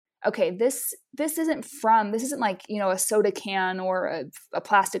okay, this isn't like, a soda can or a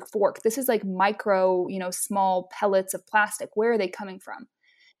plastic fork. This is like micro, small pellets of plastic. Where are they coming from?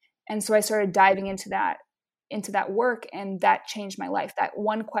 And so I started diving into that work, and that changed my life. That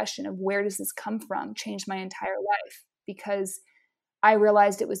one question of where does this come from changed my entire life, because I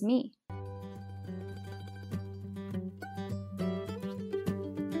realized it was me.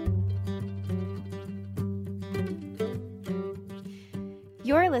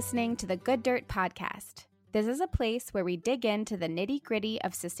 You're listening to the Good Dirt Podcast. This is a place where we dig into the nitty-gritty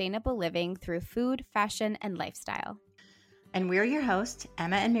of sustainable living through food, fashion, and lifestyle. And we're your hosts,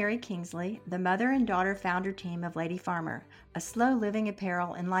 Emma and Mary Kingsley, the mother and daughter founder team of Lady Farmer, a slow living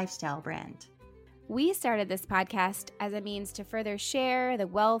apparel and lifestyle brand. We started this podcast as a means to further share the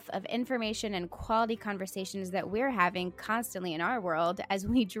wealth of information and quality conversations that we're having constantly in our world as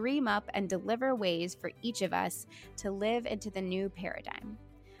we dream up and deliver ways for each of us to live into the new paradigm,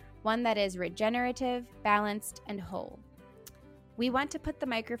 one that is regenerative, balanced, and whole. We want to put the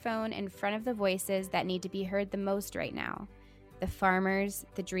microphone in front of the voices that need to be heard the most right now: the farmers,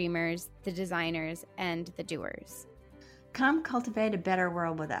 the dreamers, the designers, and the doers. Come cultivate a better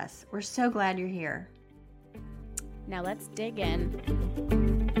world with us. We're so glad you're here. Now let's dig in.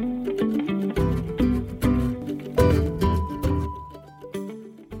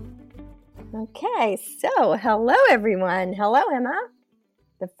 Okay, so hello everyone. Hello, Emma.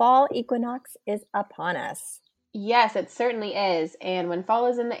 The fall equinox is upon us. Yes, it certainly is. And when fall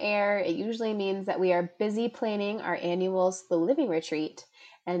is in the air, it usually means that we are busy planning our annual slow living retreat.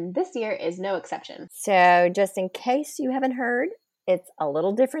 And this year is no exception. So just in case you haven't heard, it's a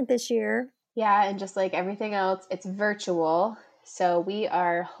little different this year. Yeah, and just like everything else, it's virtual. So we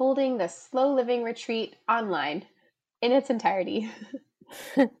are holding the slow living retreat online in its entirety.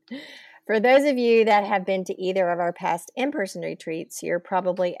 For those of you that have been to either of our past in-person retreats, you're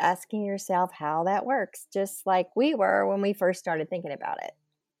probably asking yourself how that works, just like we were when we first started thinking about it.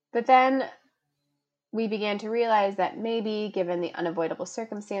 But then we began to realize that maybe, given the unavoidable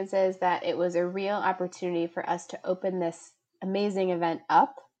circumstances, that it was a real opportunity for us to open this amazing event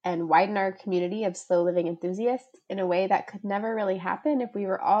up and widen our community of slow living enthusiasts in a way that could never really happen if we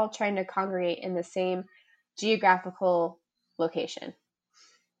were all trying to congregate in the same geographical location.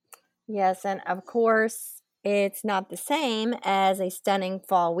 Yes, and of course, it's not the same as a stunning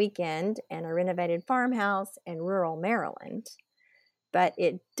fall weekend and a renovated farmhouse in rural Maryland, but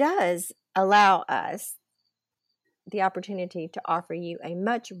it does allow us the opportunity to offer you a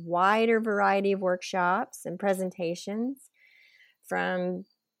much wider variety of workshops and presentations from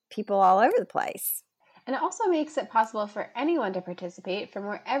people all over the place. And it also makes it possible for anyone to participate from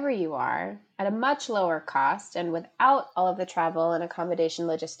wherever you are at a much lower cost and without all of the travel and accommodation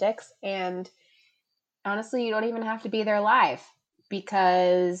logistics. And honestly, you don't even have to be there live,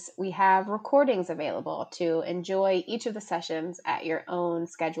 because we have recordings available to enjoy each of the sessions at your own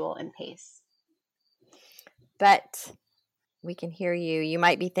schedule and pace. But we can hear you. You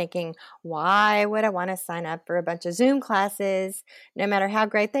might be thinking, why would I want to sign up for a bunch of Zoom classes, no matter how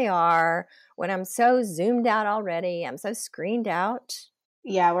great they are, when I'm so zoomed out already? I'm so screened out.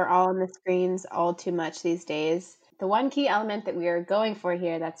 Yeah, we're all on the screens all too much these days. The one key element that we are going for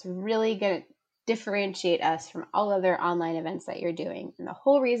here that's really going to differentiate us from all other online events that you're doing, and the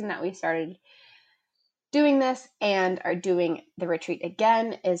whole reason that we started doing this and are doing the retreat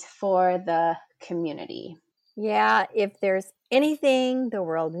again, is for the community. Yeah, if there's anything the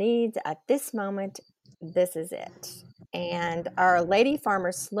world needs at this moment, this is it. And our Lady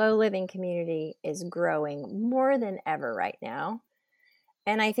Farmer Slow Living community is growing more than ever right now.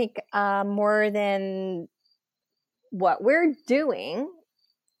 And I think more than what we're doing,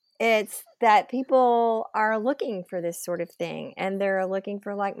 it's that people are looking for this sort of thing, and they're looking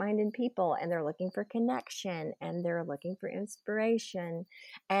for like-minded people, and they're looking for connection, and they're looking for inspiration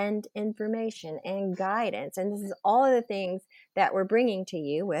and information and guidance. And this is all of the things that we're bringing to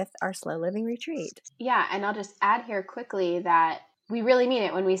you with our Slow Living Retreat. Yeah, and I'll just add here quickly that we really mean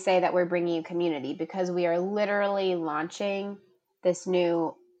it when we say that we're bringing you community, because we are literally launching this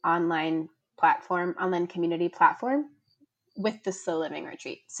new online community platform with the Slow Living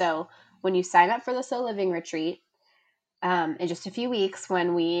Retreat. So when you sign up for the Slow Living Retreat, in just a few weeks,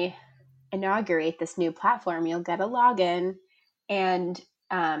 when we inaugurate this new platform, you'll get a login, and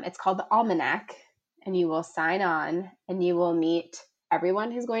it's called the Almanac, and you will sign on and you will meet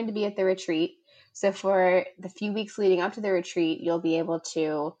everyone who's going to be at the retreat. So for the few weeks leading up to the retreat, you'll be able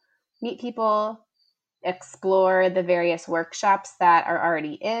to meet people, explore the various workshops that are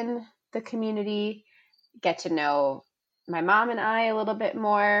already in the community, get to know my mom and I a little bit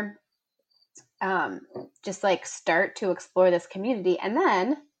more, just like start to explore this community. And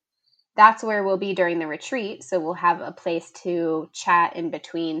then that's where we'll be during the retreat. So we'll have a place to chat in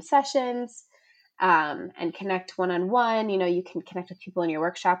between sessions, and connect one-on-one. You can connect with people in your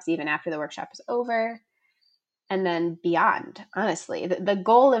workshops even after the workshop is over, and then beyond. Honestly, the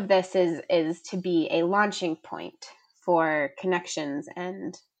goal of this is to be a launching point for connections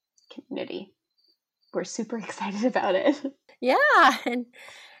and community. We're super excited about it. Yeah,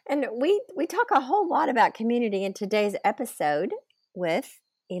 and we talk a whole lot about community in today's episode with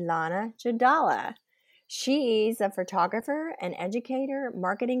Elana Jadallah. She's a photographer, an educator,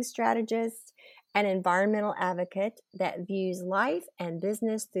 marketing strategist, and environmental advocate that views life and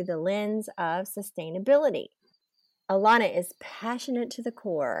business through the lens of sustainability. Elana is passionate to the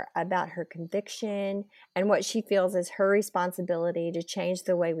core about her conviction and what she feels is her responsibility to change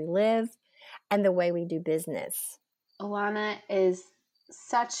the way we live and the way we do business. Elana is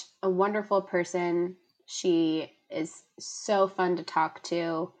such a wonderful person. She is so fun to talk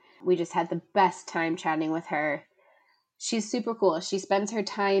to. We just had the best time chatting with her. She's super cool. She spends her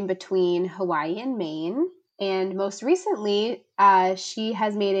time between Hawaii and Maine. And most recently, she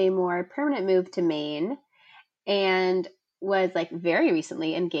has made a more permanent move to Maine and was very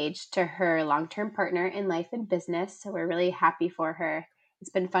recently engaged to her long-term partner in life and business. So we're really happy for her. It's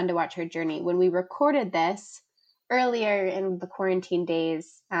been fun to watch her journey. When we recorded this earlier in the quarantine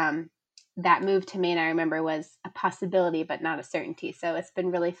days, that move to Maine, I remember, was a possibility, but not a certainty. So it's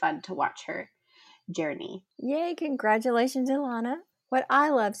been really fun to watch her journey. Yay, congratulations, Elana. What I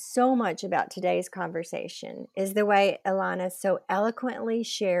love so much about today's conversation is the way Elana so eloquently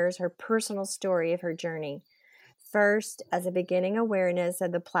shares her personal story of her journey. First, as a beginning awareness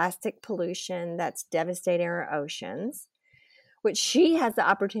of the plastic pollution that's devastating our oceans, which she has the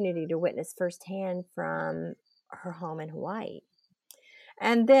opportunity to witness firsthand from her home in Hawaii.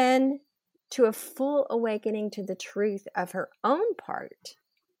 And then to a full awakening to the truth of her own part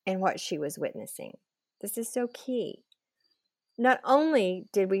in what she was witnessing. This is so key. Not only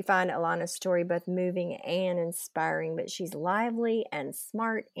did we find Elana's story both moving and inspiring, but she's lively and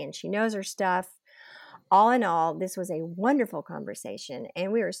smart and she knows her stuff. All in all, this was a wonderful conversation,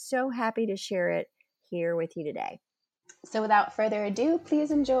 and we are so happy to share it here with you today. So without further ado,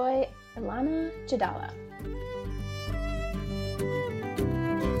 please enjoy Elana Jadallah.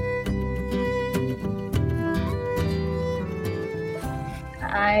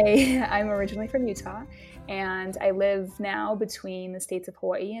 I'm originally from Utah, and I live now between the states of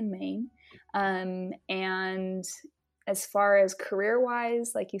Hawaii and Maine. And as far as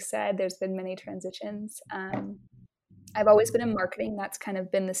career-wise, like you said, there's been many transitions. I've always been in marketing. That's kind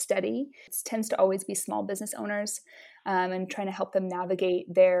of been the steady. It tends to always be small business owners, and trying to help them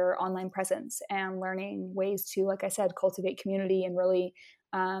navigate their online presence and learning ways to, like I said, cultivate community and really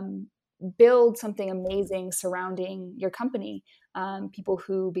build something amazing surrounding your company. People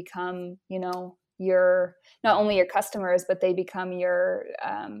who become, your not only your customers, but they become your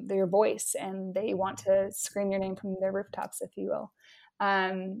voice, and they want to scream your name from their rooftops, if you will.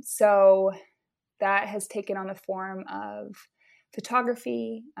 So that has taken on the form of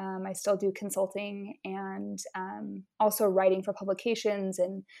photography. I still do consulting and also writing for publications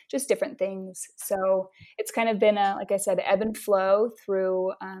and just different things. So it's kind of been like I said, ebb and flow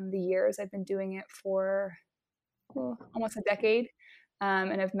through the years. I've been doing it for almost a decade.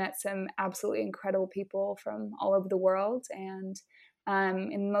 And I've met some absolutely incredible people from all over the world. And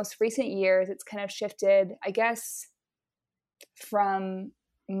in most recent years, it's kind of shifted, I guess, from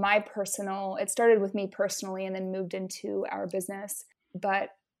it started with me personally and then moved into our business. But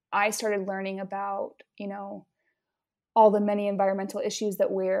I started learning about, all the many environmental issues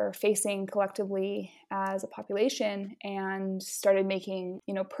that we're facing collectively as a population, and started making,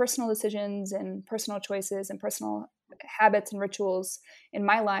 personal decisions and personal choices and personal habits and rituals in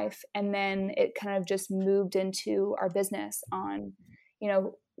my life. And then it kind of just moved into our business on,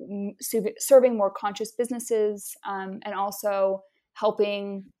 serving more conscious businesses, and also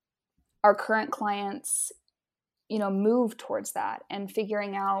helping our current clients, move towards that and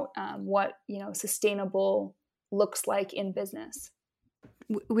figuring out what, sustainable looks like in business.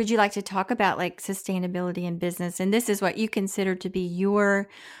 Would you like to talk about sustainability in business? And this is what you consider to be your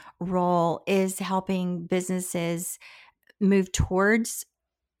role, is helping businesses move towards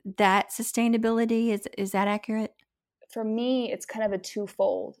that sustainability. Is that accurate? For me, it's kind of a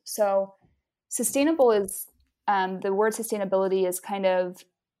twofold. So sustainable is, the word sustainability is kind of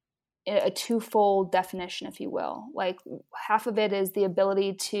a twofold definition, if you will. Like half of it is the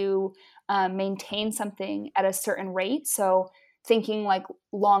ability to maintain something at a certain rate. So thinking like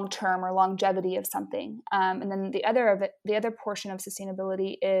long term or longevity of something. And then the other portion of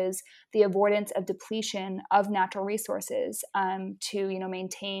sustainability is the avoidance of depletion of natural resources to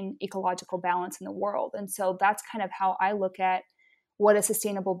maintain ecological balance in the world. And so that's kind of how I look at what a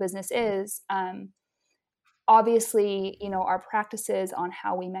sustainable business is. Obviously, our practices on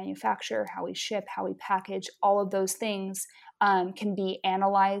how we manufacture, how we ship, how we package, all of those things can be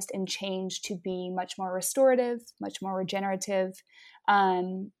analyzed and changed to be much more restorative, much more regenerative.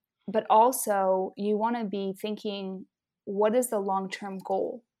 But also, you want to be thinking, what is the long-term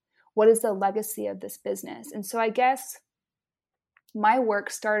goal? What is the legacy of this business? And so I guess my work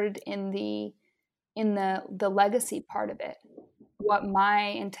started in the legacy part of it. What my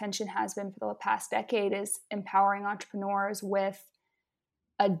intention has been for the past decade is empowering entrepreneurs with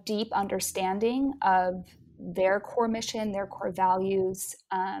a deep understanding of their core mission, their core values,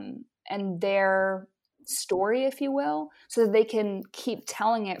 and their story, if you will, so that they can keep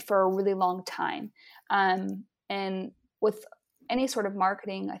telling it for a really long time. And with any sort of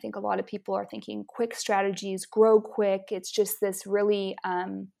marketing, I think a lot of people are thinking quick strategies, grow quick. It's just this really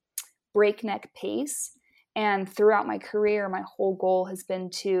breakneck pace. And throughout my career, my whole goal has been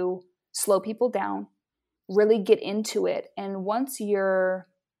to slow people down, really get into it. And once you're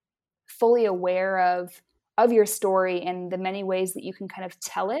fully aware of your story and the many ways that you can kind of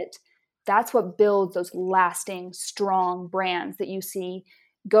tell it, that's what builds those lasting, strong brands that you see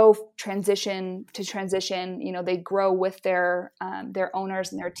go transition to transition. They grow with their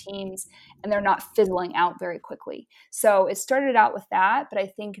owners and their teams, and they're not fizzling out very quickly. So it started out with that, but I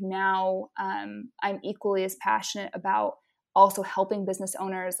think now I'm equally as passionate about also helping business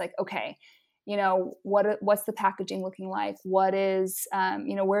owners. Like, okay, what's the packaging looking like? What is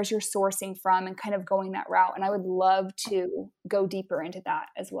where's your sourcing from, and kind of going that route. And I would love to go deeper into that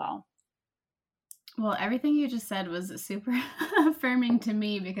as well. Well, everything you just said was super affirming to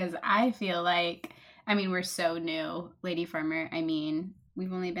me, because I feel like, we're so new, Lady Farmer.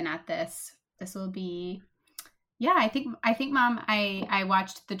 We've only been at this. This will be, I think, Mom, I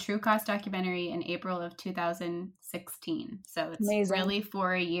watched the True Cost documentary in April of 2016. So it's Amazing. Really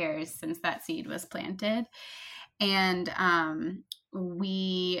 4 years since that seed was planted. And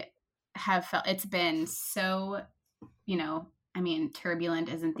we have felt it's been so, turbulent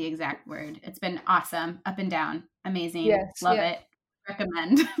isn't the exact word. It's been awesome, up and down, amazing, yes, love it,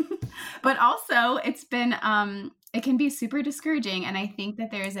 recommend. But also it's been, it can be super discouraging. And I think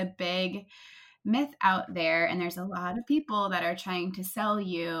that there's a big myth out there, and there's a lot of people that are trying to sell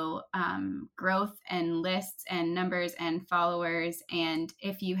you growth and lists and numbers and followers. And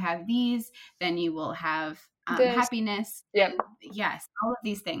if you have these, then you will have happiness. Yep. Yes, all of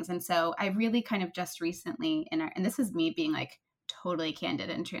these things. And so I really kind of just recently, and this is me being like totally candid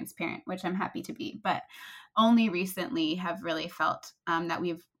and transparent, which I'm happy to be, but only recently have really felt that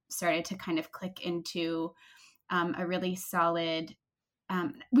we've started to kind of click into a really solid,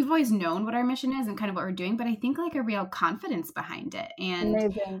 we've always known what our mission is and kind of what we're doing, but I think like a real confidence behind it. And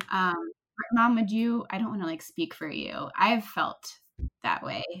amazing. Mom, I don't want to like speak for you. I've felt that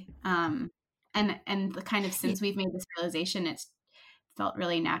way. And the kind of, since we've made this realization, it's felt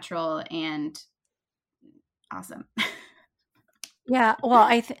really natural and awesome. Yeah. Well,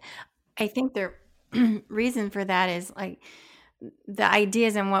 I think the reason for that is like the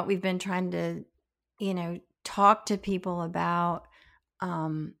ideas and what we've been trying to, talk to people about.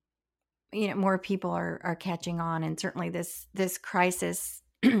 More people are catching on, and certainly this crisis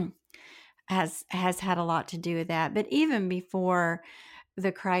has had a lot to do with that. But even before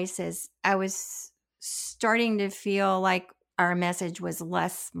the crisis, I was starting to feel like our message was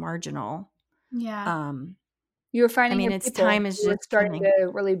less marginal. Yeah. You were finding your its people. time is You were just starting coming. to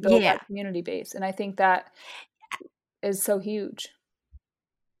really build that community base, and I think that is so huge.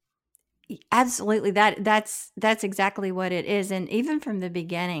 Absolutely. That's exactly what it is. And even from the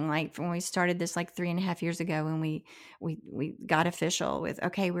beginning, like when we started this like 3.5 years ago, when we got official with,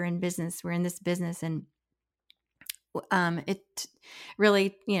 okay, we're in this business. And it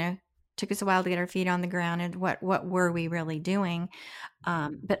really, took us a while to get our feet on the ground and what were we really doing.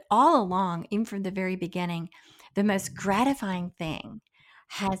 But all along, even from the very beginning, the most gratifying thing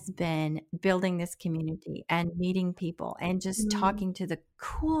has been building this community and meeting people and just talking to the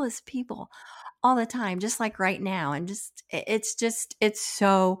coolest people all the time, just like right now. And it's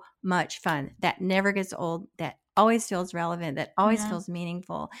so much fun. That never gets old. That always feels relevant. That always feels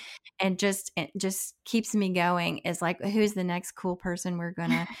meaningful. And it just keeps me going, is like, who's the next cool person we're going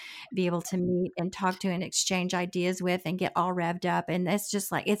to be able to meet and talk to and exchange ideas with and get all revved up. And it's just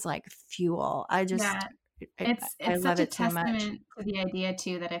like, it's like fuel. I It's love such a it so much. testament to the idea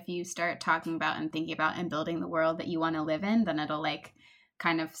too that if you start talking about and thinking about and building the world that you want to live in, then it'll like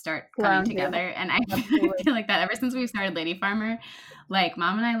kind of start coming Around you. together. And I Absolutely. feel like that ever since we've started Lady Farmer, like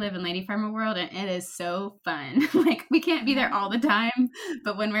Mom and I live in Lady Farmer world, and it is so fun. Like we can't be there all the time,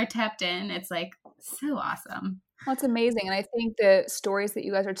 but when we're tapped in, it's like so awesome. Well, it's amazing. And I think the stories that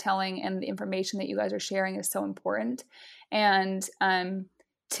you guys are telling and the information that you guys are sharing is so important. And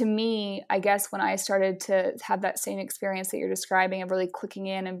to me, I guess when I started to have that same experience that you're describing of really clicking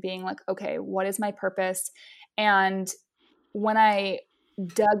in and being like, okay, what is my purpose? And when I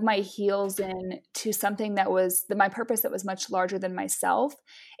dug my heels in to something that was my purpose that was much larger than myself,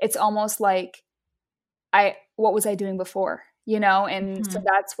 it's almost like what was I doing before? And so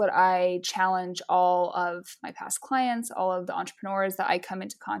that's what I challenge all of my past clients, all of the entrepreneurs that I come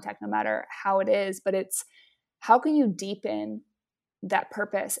into contact, no matter how it is, but it's how can you deepen that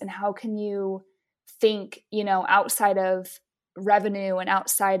purpose and how can you think, outside of revenue and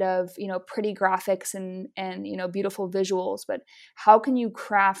outside of, pretty graphics and, beautiful visuals, but how can you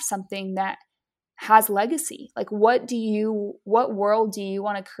craft something that has legacy? Like what world do you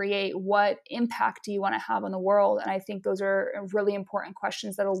want to create? What impact do you want to have on the world? And I think those are really important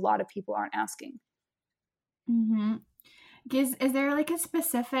questions that a lot of people aren't asking. Mm-hmm. Is there like a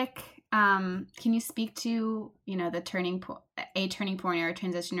specific, can you speak to, the turning point or a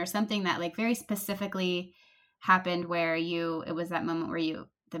transition or something that like very specifically happened where it was that moment where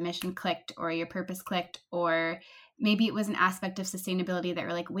the mission clicked or your purpose clicked, or maybe it was an aspect of sustainability that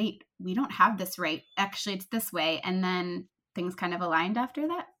were like, wait, we don't have this right. Actually, it's this way. And then things kind of aligned after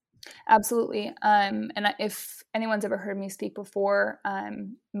that. Absolutely. And if anyone's ever heard me speak before,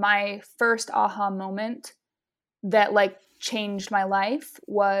 my first aha moment that like changed my life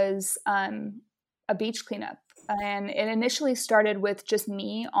was a beach cleanup. And it initially started with just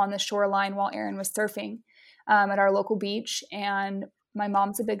me on the shoreline while Aaron was surfing at our local beach. And my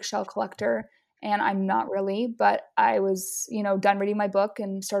mom's a big shell collector and I'm not really, but I was, done reading my book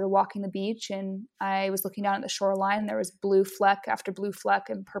and started walking the beach, and I was looking down at the shoreline and there was blue fleck after blue fleck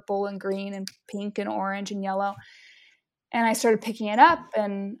and purple and green and pink and orange and yellow. And I started picking it up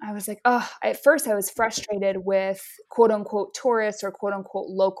and I was like, at first I was frustrated with quote unquote tourists or quote unquote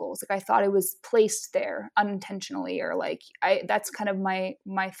locals. Like I thought it was placed there unintentionally, or like that's kind of my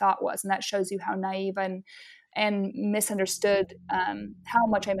thought was. And that shows you how naive and misunderstood, how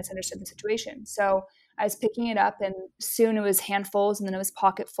much I misunderstood the situation. So I was picking it up and soon it was handfuls and then it was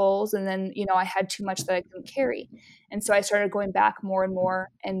pocketfuls. And then, I had too much that I couldn't carry. And so I started going back more and more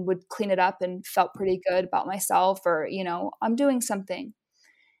and would clean it up and felt pretty good about myself, or, I'm doing something.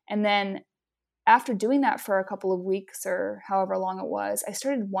 And then after doing that for a couple of weeks or however long it was, I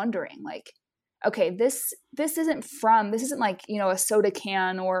started wondering like, okay, this isn't like, a soda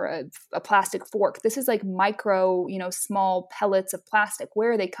can or a plastic fork. This is like micro, small pellets of plastic.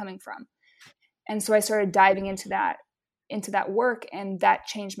 Where are they coming from? And so I started diving into that work, and that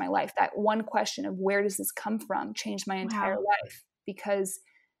changed my life. That one question of where does this come from changed my entire life, because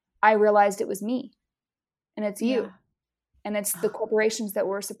I realized it was me and it's you and it's the corporations that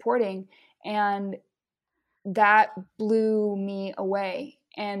we're supporting. And that blew me away.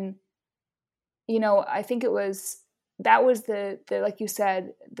 And I think that was the like you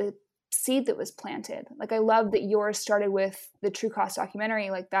said, the seed that was planted. Like I love that yours started with the True Cost documentary.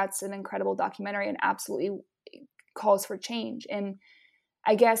 Like that's an incredible documentary and absolutely calls for change. And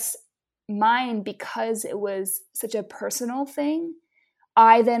I guess mine, because it was such a personal thing,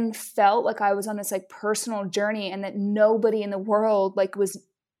 I then felt like I was on this like personal journey and that nobody in the world like was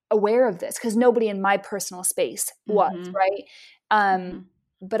aware of this, because nobody in my personal space was, right?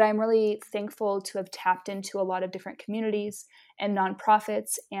 But I'm really thankful to have tapped into a lot of different communities and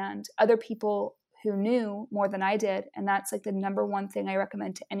nonprofits and other people who knew more than I did. And that's like the number one thing I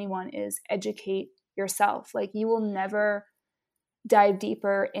recommend to anyone is educate yourself. Like you will never dive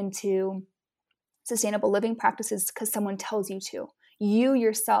deeper into sustainable living practices because someone tells you to. You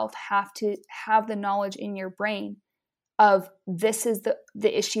yourself have to have the knowledge in your brain of this is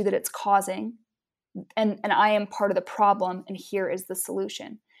the issue that it's causing. And I am part of the problem, and here is the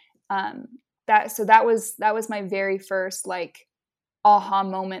solution. That was my very first like aha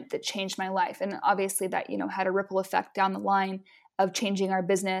moment that changed my life. And obviously that, had a ripple effect down the line of changing our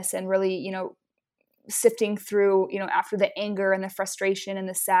business and really, sifting through, after the anger and the frustration and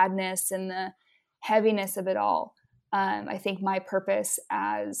the sadness and the heaviness of it all. I think my purpose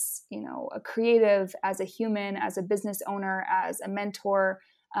as, a creative, as a human, as a business owner, as a mentor,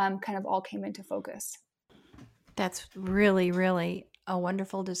 kind of all came into focus. That's really, really a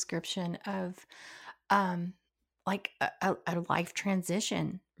wonderful description of like a life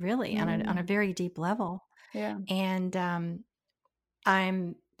transition, really, on a very deep level. Yeah. And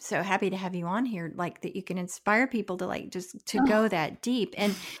I'm so happy to have you on here, like that you can inspire people to like just to go that deep.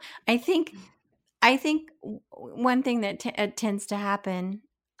 And I think one thing that tends to happen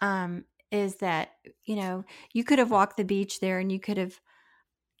is that, you know, you could have walked the beach there and you could have,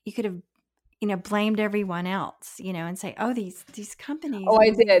 you know, blamed everyone else, you know, and say, oh, these companies, Oh, you I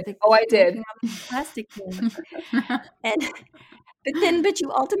know, these, did. they Oh, I keep did. making all these plastic things. And but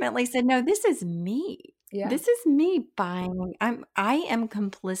you ultimately said, no, this is me. Yeah. This is me buying. I am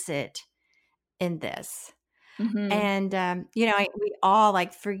complicit in this. Mm-hmm. And you know, we all,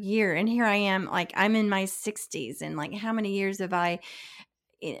 like, for year, and here I am, like, I'm in my 60s, and like, how many years have I,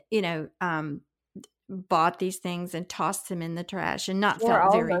 you know, bought these things and tossed them in the trash and not Sure, felt all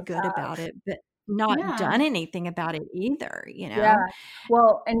of very us good have. about it, but not Yeah. done anything about it either, you Yeah. know?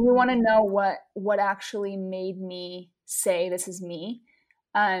 Well, and you want to know what actually made me say this is me?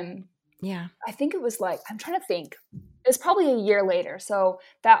 Yeah. I think it was like, I'm trying to think. It was probably a year later. So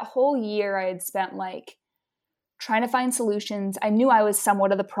that whole year I had spent like trying to find solutions. I knew I was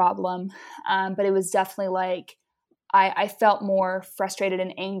somewhat of the problem, but it was definitely like I felt more frustrated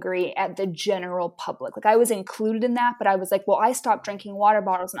and angry at the general public. Like I was included in that, but I was like, well, I stopped drinking water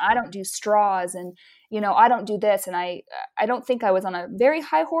bottles and I don't do straws and, you know, I don't do this. And I don't think I was on a very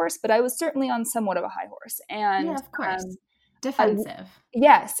high horse, but I was certainly on somewhat of a high horse. And Yeah, of course. I, Defensive.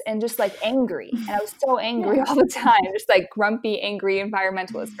 yes, and just like angry. And I was so angry Yeah. all the time, just like grumpy, angry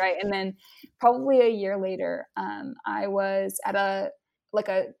environmentalist, right? And then probably a year later, I was at a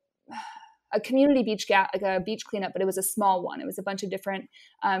community beach like a beach cleanup, but it was a small one. It was a bunch of different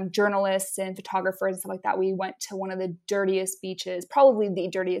journalists and photographers and stuff like that. We went to one of the dirtiest beaches, probably the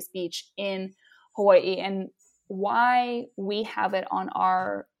dirtiest beach in Hawaii. And why we have it on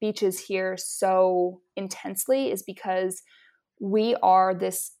our beaches here so intensely is because we are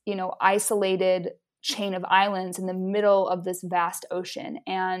this, you know, isolated chain of islands in the middle of this vast ocean.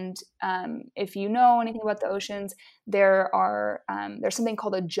 And if you know anything about the oceans, there's something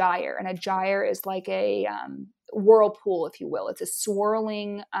called a gyre, and a gyre is like a whirlpool, if you will. It's a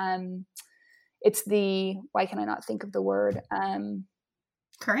swirling. Why can I not think of the word?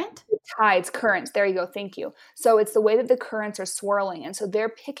 Current? Tides, currents. There you go. Thank you. So it's the way that the currents are swirling, and so they're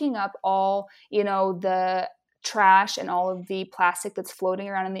picking up all, you know, the trash and all of the plastic that's floating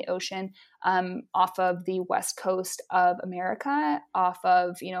around in the ocean off of the west coast of America, off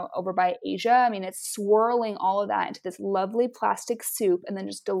of, you know, over by Asia. I mean, it's swirling all of that into this lovely plastic soup and then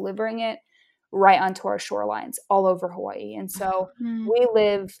just delivering it right onto our shorelines all over Hawaii. And so we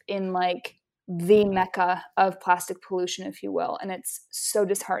live in like the mecca of plastic pollution, if you will. And it's so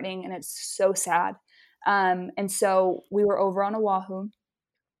disheartening and it's so sad. And so we were over on Oahu,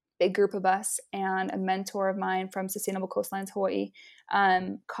 big group of us, and a mentor of mine from Sustainable Coastlines Hawaii,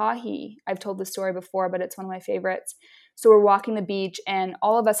 Kahi. I've told this story before, but it's one of my favorites. So we're walking the beach, and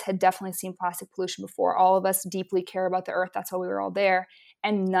all of us had definitely seen plastic pollution before. All of us deeply care about the earth. That's why we were all there.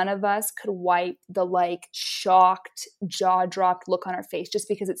 And none of us could wipe the like shocked, jaw-dropped look on our face just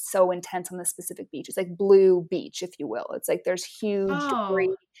because it's so intense on this specific beach. It's like Blue Beach, if you will. It's like there's huge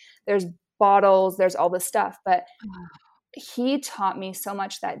debris, there's bottles, there's all this stuff. But he taught me so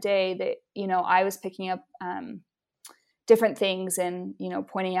much that day that, you know, I was picking up different things and, you know,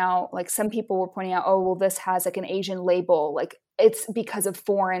 pointing out, like some people were pointing out, oh, well, this has like an Asian label. Like it's because of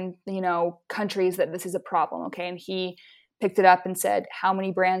foreign, you know, countries that this is a problem. Okay. And he picked it up and said, how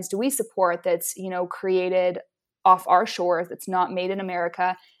many brands do we support that's, you know, created off our shores, that's not made in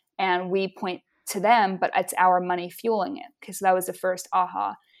America? And we point to them, but it's our money fueling it. Okay. So that was the first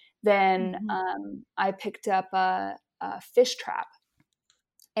aha. Then I picked up a fish trap.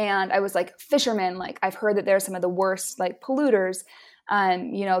 And I was like, fishermen, like I've heard that they're some of the worst like polluters,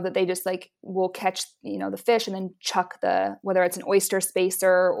 you know, that they just like will catch, you know, the fish and then chuck whether it's an oyster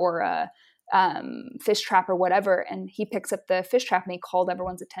spacer or a fish trap or whatever. And he picks up the fish trap and he called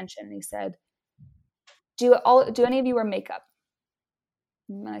everyone's attention and he said, do any of you wear makeup?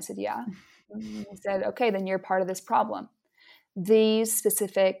 And I said, yeah. And he said, okay, then you're part of this problem. These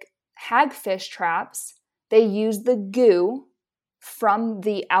specific hagfish traps, they use the goo from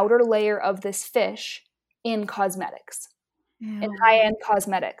the outer layer of this fish in cosmetics, in high-end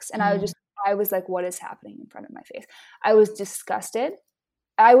cosmetics. And I was like, what is happening in front of my face? I was disgusted.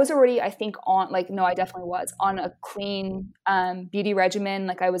 I was already, I think I definitely was on a clean beauty regimen.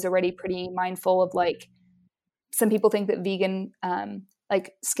 Like I was already pretty mindful of like, some people think that vegan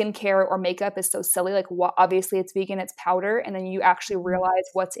like skincare or makeup is so silly. Like obviously it's vegan, it's powder. And then you actually realize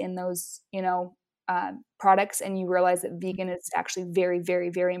what's in those, you know, products, and you realize that vegan is actually very, very,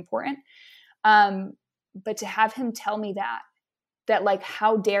 very important. But to have him tell me that like,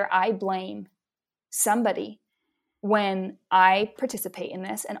 how dare I blame somebody when I participate in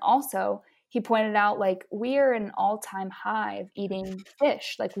this. And also, he pointed out, like, we are an all-time high of eating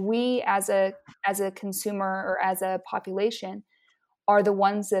fish. Like, we as a consumer or as a population are the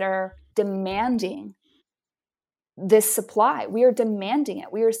ones that are demanding this supply. We are demanding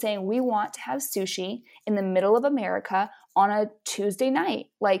it. We are saying we want to have sushi in the middle of America on a Tuesday night.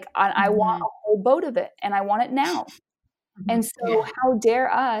 Like, I want a whole boat of it, and I want it now. And so how dare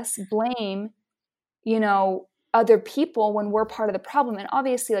us blame, you know, other people when we're part of the problem? And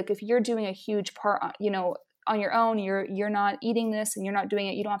obviously, like, if you're doing a huge part, you know, on your own, you're not eating this and you're not doing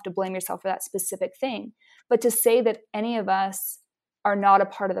it, you don't have to blame yourself for that specific thing. But to say that any of us are not a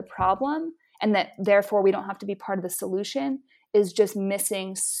part of the problem and that therefore we don't have to be part of the solution is just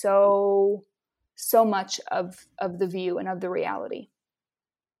missing so much of the view and of the reality.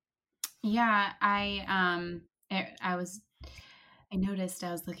 Yeah, I noticed,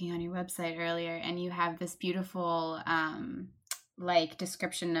 I was looking on your website earlier, and you have this beautiful like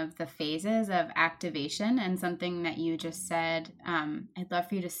description of the phases of activation, and something that you just said. I'd love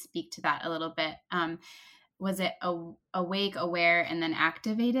for you to speak to that a little bit. Was it awake, aware, and then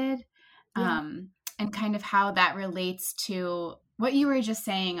activated? Yeah. And kind of how that relates to what you were just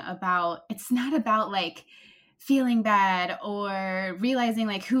saying about, it's not about like feeling bad or realizing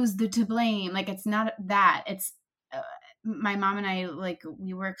like who's to blame. Like, it's not that. It's my mom and I, like,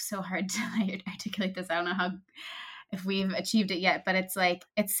 we work so hard to articulate this. I don't know if we've achieved it yet, but it's like,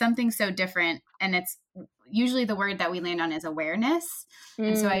 it's something so different. And it's usually the word that we land on is awareness.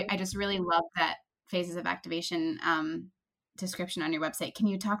 And so I just really love that phases of activation description on your website. Can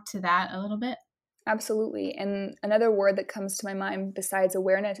you talk to that a little bit? Absolutely. And another word that comes to my mind besides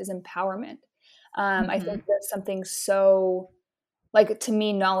awareness is empowerment. I think there's something so, like, to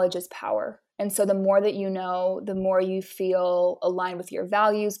me, knowledge is power. And so the more that you know, the more you feel aligned with your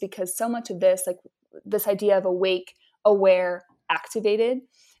values, because so much of this, like this idea of awake, aware, activated.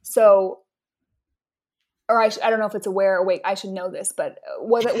 So, or I don't know if it's aware or awake. I should know this, but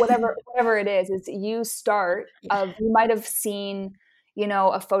whatever it is you start of, you might have seen, you know,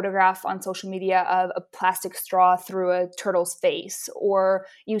 a photograph on social media of a plastic straw through a turtle's face, or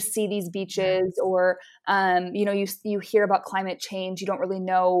you see these beaches, or, you know, you hear about climate change. You don't really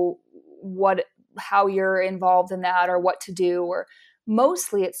know how you're involved in that or what to do, or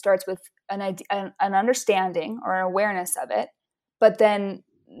mostly it starts with an understanding or an awareness of it, but then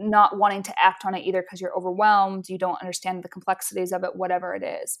not wanting to act on it either because you're overwhelmed, you don't understand the complexities of it, whatever it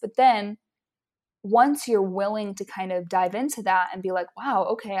is. But then once you're willing to kind of dive into that and be like, wow,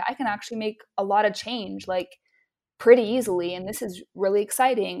 okay, I can actually make a lot of change, like, pretty easily, and this is really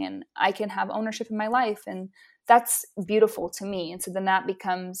exciting, and I can have ownership in my life, and that's beautiful to me. And so then that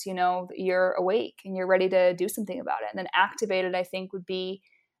becomes, you know, you're awake and you're ready to do something about it. And then activated, I think, would be,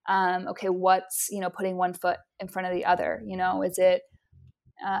 okay, what's, you know, putting one foot in front of the other? You know, is it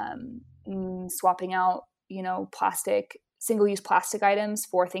swapping out, you know, single-use plastic items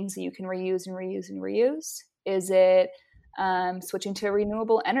for things that you can reuse and reuse and reuse? Is it switching to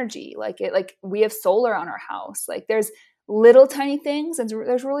renewable energy? Like we have solar on our house. Like, there's little tiny things and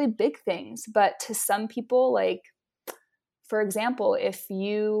there's really big things. But to some people, like, for example, if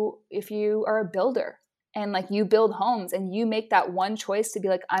you are a builder and, like, you build homes and you make that one choice to be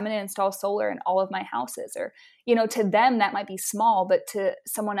like, I'm going to install solar in all of my houses, or, you know, to them that might be small, but to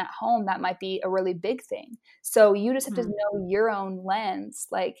someone at home that might be a really big thing. So you just have to know your own lens,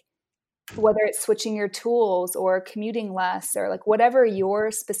 like, whether it's switching your tools or commuting less, or like whatever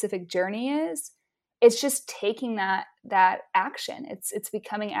your specific journey is, it's just taking that action. It's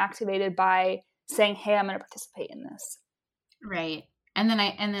becoming activated by saying, hey, I'm going to participate in this. Right. And then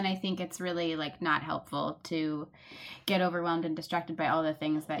I think it's really, like, not helpful to get overwhelmed and distracted by all the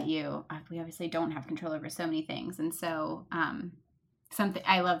things that we obviously don't have control over, so many things. And so something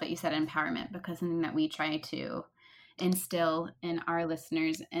I love that you said empowerment, because something that we try to instill in our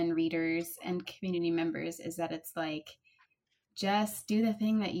listeners and readers and community members is that it's like, just do the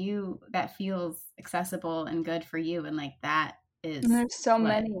thing that feels accessible and good for you. And, like, that is, and there's so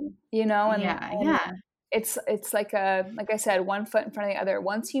many, you know, and yeah. It's like I said, one foot in front of the other.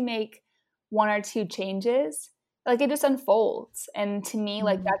 Once you make one or two changes, like, it just unfolds. And to me,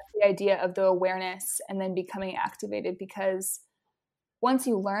 like, that's the idea of the awareness and then becoming activated, because once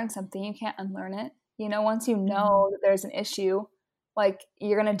you learn something, you can't unlearn it. You know, once you know that there's an issue, like,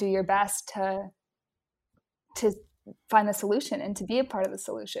 you're going to do your best to find the solution and to be a part of the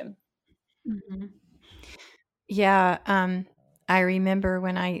solution. Yeah. I remember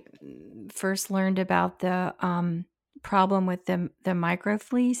when I first learned about the problem with the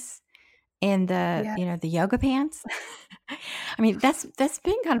microfleece, and the, Yeah. the yoga pants. I mean, that's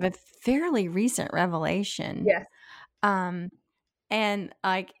been kind of a fairly recent revelation. Yes. And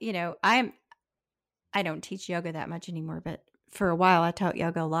like, I don't teach yoga that much anymore, but for a while I taught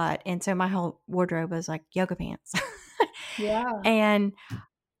yoga a lot. And so my whole wardrobe was like yoga pants. Yeah. And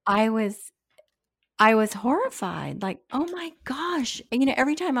I was horrified, like, oh my gosh. And,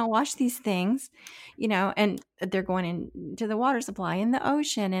 every time I wash these things, and they're going into the water supply in the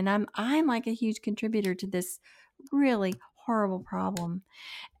ocean. And I'm like a huge contributor to this really horrible problem.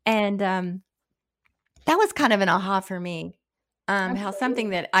 And that was kind of an aha for me. How something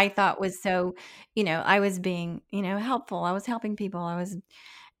Absolutely. that I thought was so, I was being, helpful. I was helping people.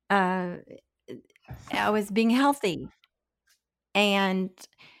 Uh, I was being healthy. And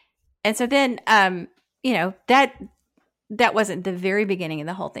so then, that wasn't the very beginning of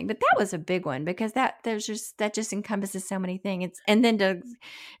the whole thing, but that was a big one because that just encompasses so many things. And then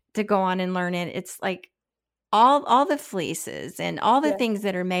to go on and learn it, it's like all the fleeces and all the Yes. things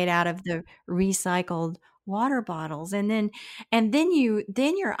that are made out of the recycled water bottles. And then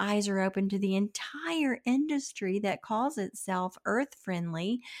your eyes are open to the entire industry that calls itself earth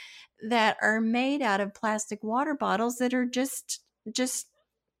friendly, that are made out of plastic water bottles that are just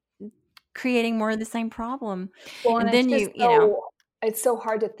creating more of the same problem. Well, and And it's then just it's so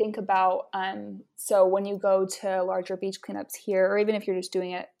hard to think about. So when you go to larger beach cleanups here, or even if you're just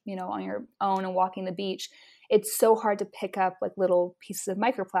doing it, on your own and walking the beach, it's so hard to pick up like little pieces of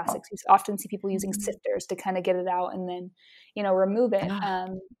microplastics. You often see people using sifters to kind of get it out and then, remove it.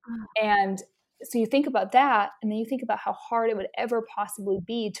 And so you think about that, and then you think about how hard it would ever possibly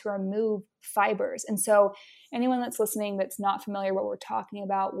be to remove fibers. And so anyone that's listening that's not familiar what we're talking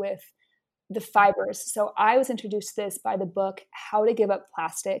about with the fibers. So I was introduced to this by the book, How to Give Up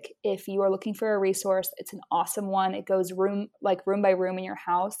Plastic. If you are looking for a resource, it's an awesome one. It goes room by room in your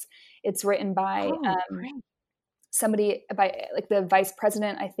house. It's written by somebody, by like the vice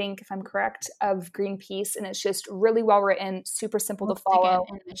president, I think, if I'm correct, of Greenpeace. And it's just really well written, super simple to follow.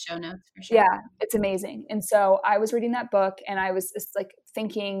 Stick it in the show notes for sure. Yeah, it's amazing. And so I was reading that book and I was just like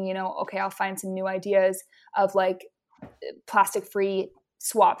thinking, okay, I'll find some new ideas of like plastic free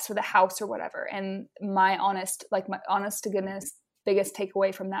swaps for the house or whatever. And my honest to goodness biggest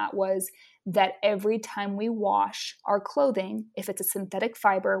takeaway from that was that every time we wash our clothing, if it's a synthetic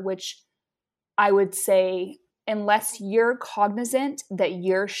fiber, which I would say, unless you're cognizant that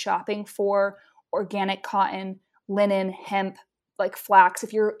you're shopping for organic cotton, linen, hemp, like flax,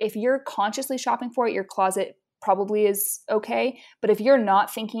 if you're consciously shopping for it, your closet probably is okay. But if you're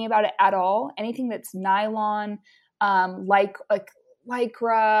not thinking about it at all, anything that's nylon, like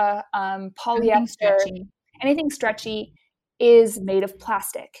lycra, polyester, anything stretchy is made of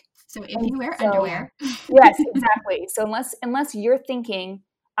plastic. So if you wear underwear. Yes, exactly. So unless you're thinking,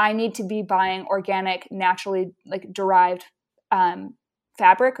 I need to be buying organic, naturally like derived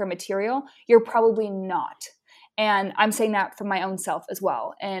fabric or material, you're probably not. And I'm saying that for my own self as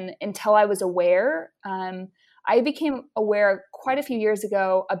well. And until I was aware, I became aware quite a few years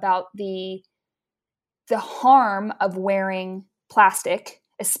ago about the harm of wearing plastic,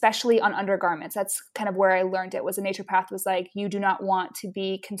 especially on undergarments. That's kind of where I learned it. Was a naturopath was like, you do not want to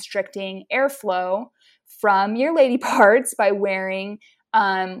be constricting airflow from your lady parts by wearing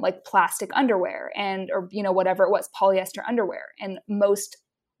like plastic underwear or whatever it was, polyester underwear. And most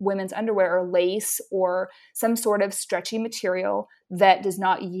women's underwear are lace or some sort of stretchy material that does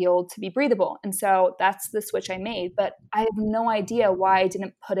not yield to be breathable. And so that's the switch I made. But I have no idea why I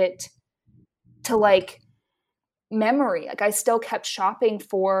didn't put it to like memory. Like I still kept shopping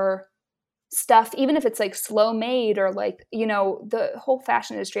for stuff, even if it's like slow made or like, the whole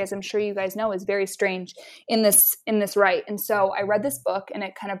fashion industry, as I'm sure you guys know, is very strange in this right. And so I read this book and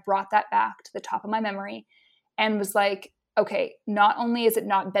it kind of brought that back to the top of my memory and was like, okay, not only is it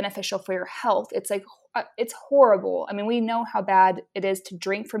not beneficial for your health, it's like, it's horrible. I mean, we know how bad it is to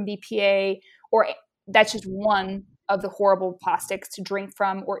drink from BPA, or that's just one of the horrible plastics to drink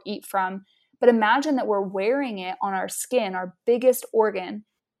from or eat from. But imagine that we're wearing it on our skin, our biggest organ,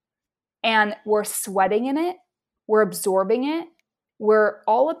 and we're sweating in it, we're absorbing it, we're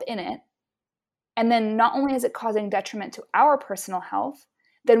all up in it. And then not only is it causing detriment to our personal health,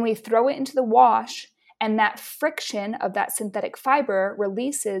 then we throw it into the wash, and that friction of that synthetic fiber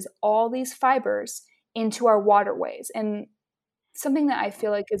releases all these fibers into our waterways. And something that I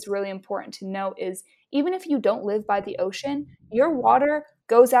feel like is really important to note is even if you don't live by the ocean, your water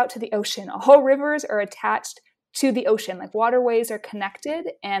goes out to the ocean. All rivers are attached to the ocean. Like waterways are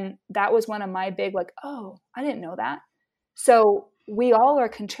connected. And that was one of my big like, oh, I didn't know that. So we all are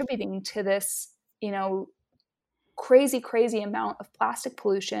contributing to this, crazy amount of plastic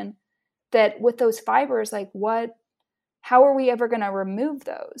pollution that with those fibers, like how are we ever going to remove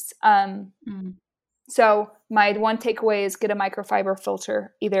those? So my one takeaway is get a microfiber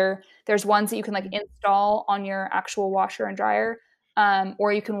filter. Either there's ones that you can like install on your actual washer and dryer,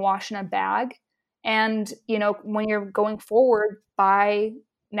 or you can wash in a bag. And, you know, when you're going forward, buy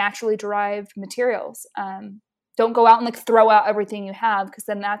naturally derived materials. Don't go out and like throw out everything you have, because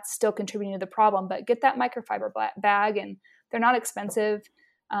then that's still contributing to the problem. But get that microfiber bag, and they're not expensive.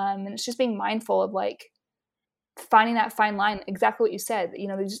 And it's just being mindful of like finding that fine line. Exactly what you said. You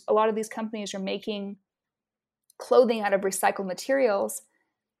know, there's a lot of these companies are making clothing out of recycled materials.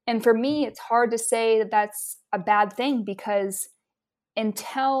 And for me, it's hard to say that that's a bad thing, because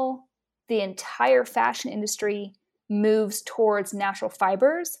until the entire fashion industry moves towards natural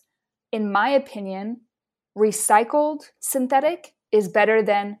fibers, in my opinion, recycled synthetic is better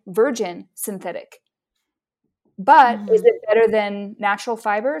than virgin synthetic. But is it better than natural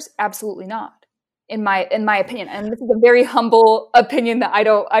fibers? Absolutely not. In my opinion. And this is a very humble opinion that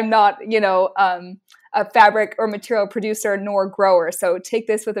I'm not, you know, a fabric or material producer nor grower. So take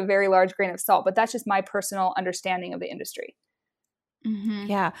this with a very large grain of salt, but that's just my personal understanding of the industry.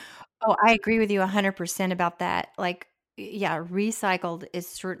 Yeah. Oh, I agree with you 100% about that. Like, yeah, recycled is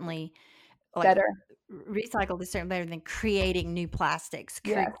certainly like Better. Recycled is certainly better than creating new plastics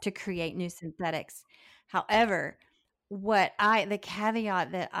to create new synthetics. However, the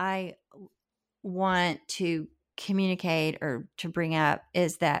caveat that I want to communicate or to bring up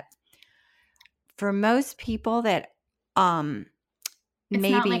is that for most people that it's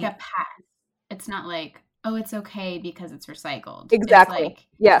maybe not like a pass. It's not like, oh, it's okay because it's recycled. Exactly. It's like,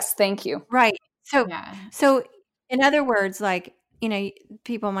 yes, thank you. Right. So yeah. So in other words, like, you know,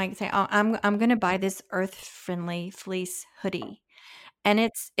 people might say, "Oh, I'm going to buy this earth-friendly fleece hoodie." And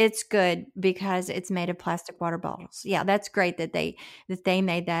it's good because it's made of plastic water bottles. Yeah, that's great that they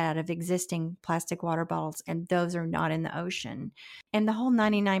made that out of existing plastic water bottles, and those are not in the ocean. And the whole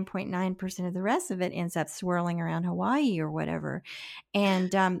 99.9% of the rest of it ends up swirling around Hawaii or whatever.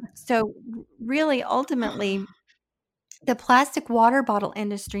 And so really, ultimately, the plastic water bottle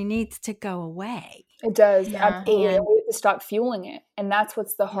industry needs to go away. It does, Yeah. absolutely. And we have to stop fueling it. And that's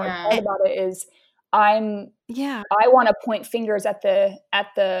what's the hard part about it is I want to point fingers at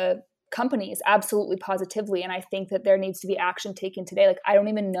the companies, absolutely, positively. And I think that there needs to be action taken today. Like, I don't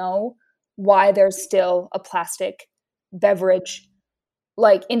even know why there's still a plastic beverage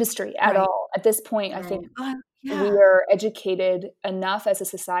like industry at all. At this point, I think we are educated enough as a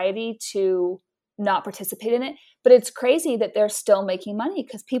society to not participate in it. But it's crazy that they're still making money,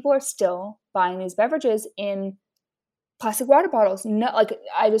 because people are still buying these beverages in plastic water bottles. No, like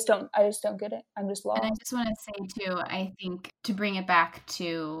I just don't get it. I'm just lost. And I just want to say too, I think to bring it back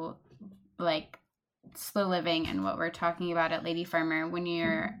to like slow living and what we're talking about at Lady Farmer, when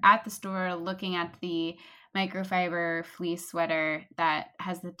you're at the store looking at the microfiber fleece sweater that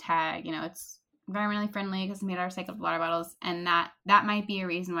has the tag, you know, it's environmentally friendly because it's made out of recycled water bottles, and that might be a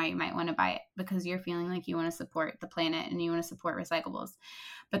reason why you might want to buy it, because you're feeling like you want to support the planet and you want to support recyclables.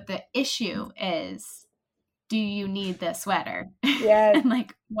 But the issue is, do you need this sweater? Yeah. And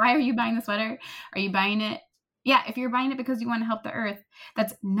like, why are you buying the sweater? Are you buying it? Yeah, if you're buying it because you want to help the earth,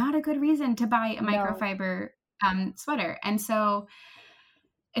 that's not a good reason to buy a microfiber sweater. And so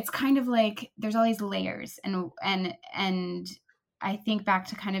it's kind of like there's all these layers, and I think back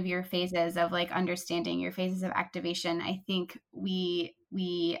to kind of your phases of like understanding your phases of activation. I think we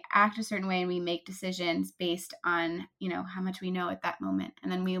act a certain way and we make decisions based on, you know, how much we know at that moment.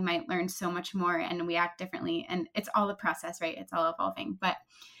 And then we might learn so much more and we act differently. And it's all a process, right? It's all evolving. But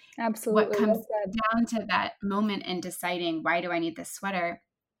absolutely, what comes down to that moment in deciding, why do I need this sweater?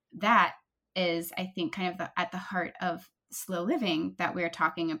 That is, I think, kind of at the heart of slow living that we're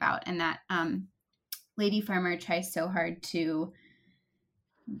talking about. And that Lady Farmer tries so hard to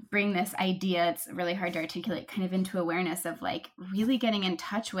bring this idea, it's really hard to articulate, kind of into awareness of like really getting in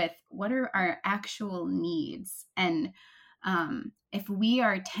touch with what are our actual needs. And if we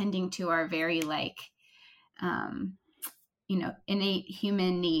are tending to our very like, you know, innate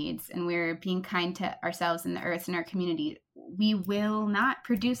human needs, and we're being kind to ourselves and the earth and our community, we will not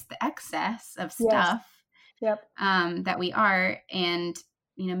produce the excess of stuff that we are. And,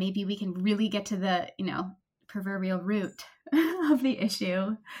 you know, maybe we can really get to the, you know, proverbial root of the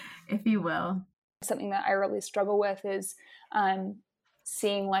issue, if you will. Something that I really struggle with is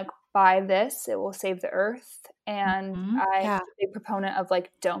seeing like, buy this, it will save the earth. And I'm a big proponent of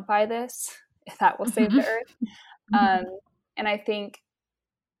like, don't buy this, that will save the earth. And I think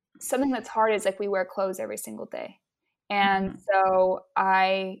something that's hard is like, we wear clothes every single day. And so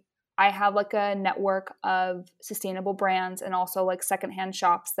I I have like a network of sustainable brands and also like secondhand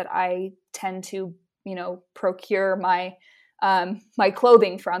shops that I tend to, procure my my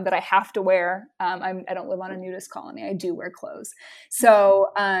clothing from that I have to wear. I don't live on a nudist colony. I do wear clothes.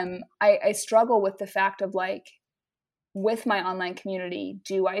 So I struggle with the fact of like, with my online community,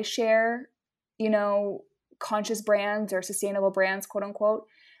 do I share, conscious brands or sustainable brands, quote unquote?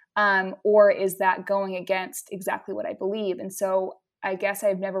 Or is that going against exactly what I believe? And so I guess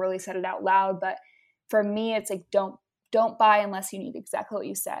I've never really said it out loud, but for me, it's like, don't buy unless you need, exactly what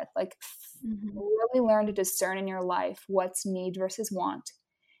you said. Like, really learn to discern in your life what's need versus want.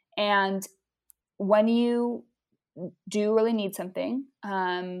 And when you do really need something,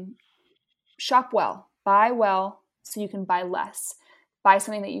 shop well, buy well, so you can buy less. Buy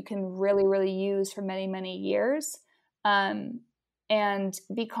something that you can really, really use for many, many years. And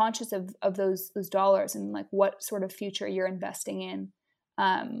be conscious of those dollars and like what sort of future you're investing in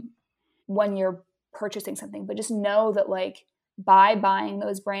when you're purchasing something. But just know that like, by buying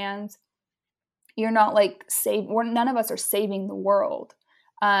those brands, you're not like none of us are saving the world.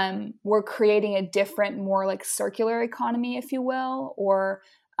 We're creating a different, more like circular economy, if you will, or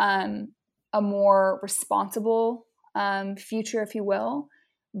a more responsible future, if you will.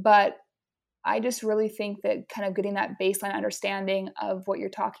 But I just really think that kind of getting that baseline understanding of what you're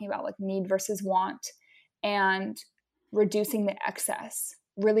talking about, like need versus want, and reducing the excess,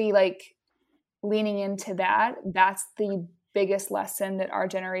 really like leaning into that, that's the biggest lesson that our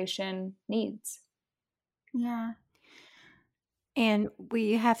generation needs. Yeah. And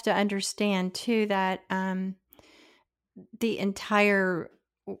we have to understand too that the entire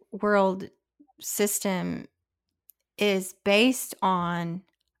world system is based on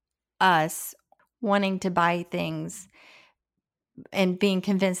us wanting to buy things and being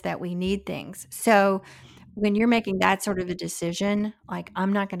convinced that we need things. So when you're making that sort of a decision, like,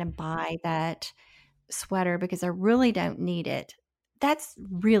 I'm not going to buy that sweater because I really don't need it, that's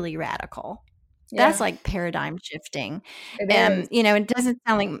really radical. That's Yeah, like paradigm shifting. it is. It doesn't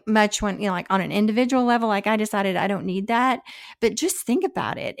sound like much when, like on an individual level, like I decided I don't need that. But just think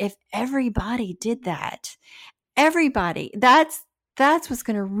about it. If everybody did that, everybody, that's what's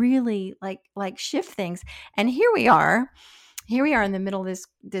going to really like shift things. And here we are in the middle of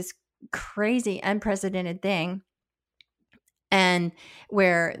this crazy, unprecedented thing, and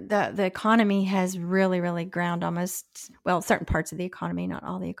where the economy has really, really ground almost, well, certain parts of the economy, not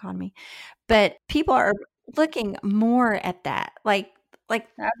all the economy, but people are looking more at that, like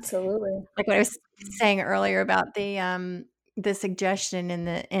Absolutely. like what I was saying earlier about the suggestion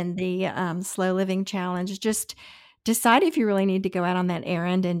in the slow living challenge. Just decide if you really need to go out on that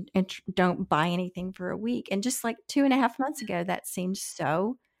errand, and don't buy anything for a week. And just like 2.5 months ago, that seemed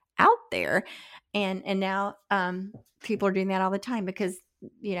so out there, and now people are doing that all the time because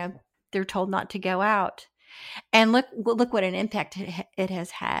they're told not to go out. And look what an impact it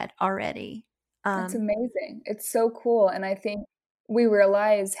has had already. That's amazing. It's so cool. And I think we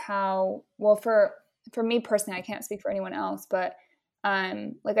realize how, well, for me personally, I can't speak for anyone else, but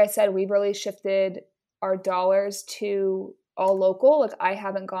like I said, we've really shifted our dollars to all local. Like, I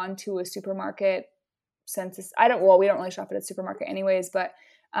haven't gone to a supermarket since this, we don't really shop at a supermarket anyways, but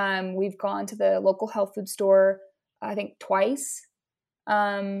we've gone to the local health food store, I think twice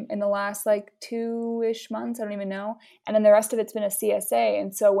in the last like 2-ish months. I don't even know. And then the rest of it's been a CSA.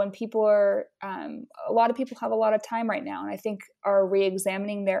 And so when people are, a lot of people have a lot of time right now, and I think are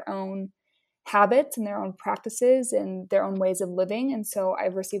re-examining their own habits and their own practices and their own ways of living. And so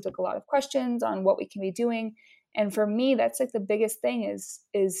I've received like a lot of questions on what we can be doing. And for me, that's like the biggest thing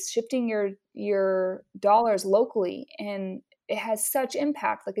is shifting your dollars locally. And it has such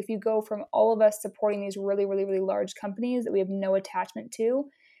impact. Like, if you go from all of us supporting these really, really, really large companies that we have no attachment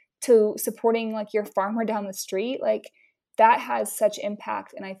to supporting like your farmer down the street, like that has such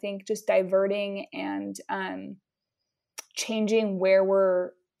impact. And I think just diverting and changing where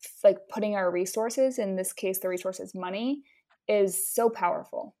we're like putting our resources, in this case, the resource is money, is so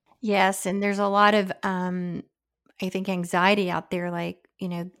powerful. Yes, and there's a lot of I think anxiety out there. Like,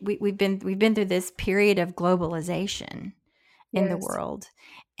 we've been through this period of globalization in the Yes. world,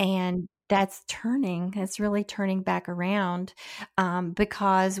 and that's really turning back around,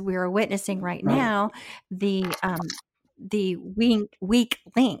 because we're witnessing right now the weak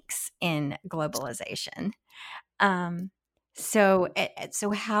links in globalization. So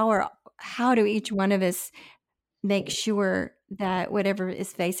how do each one of us make sure that whatever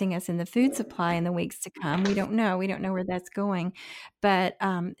is facing us in the food supply in the weeks to come, we don't know where that's going, but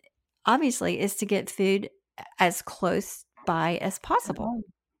obviously is to get food as close by as possible.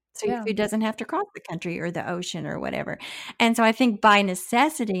 So your Yeah. food doesn't have to cross the country or the ocean or whatever. And so I think by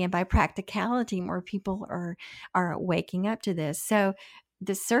necessity and by practicality, more people are waking up to this. So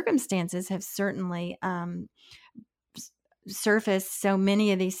the circumstances have certainly surfaced so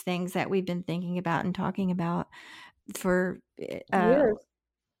many of these things that we've been thinking about and talking about for Years.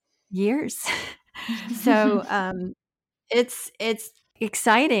 years. So it's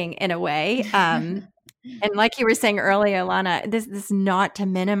exciting in a way. And like you were saying earlier, Elana, this not to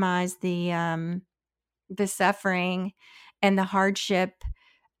minimize the suffering and the hardship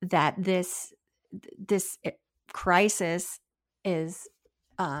that this crisis is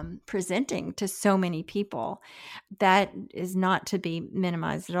presenting to so many people. That is not to be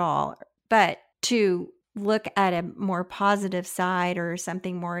minimized at all, but to look at a more positive side or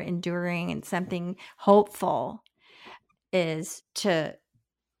something more enduring and something hopeful is to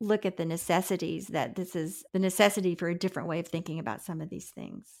look at the necessities, that this is the necessity for a different way of thinking about some of these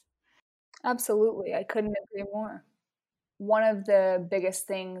things. Absolutely. I couldn't agree more. One of the biggest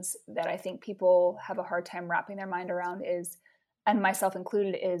things that I think people have a hard time wrapping their mind around is, and myself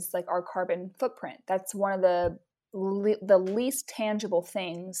included, is like our carbon footprint. That's one of the least tangible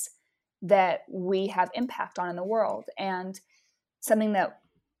things that we have impact on in the world, and something that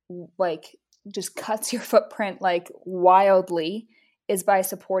like just cuts your footprint like wildly is by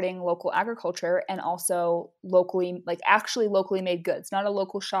supporting local agriculture and also locally, like actually locally made goods, not a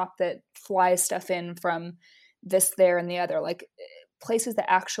local shop that flies stuff in from this, there, and the other, like places that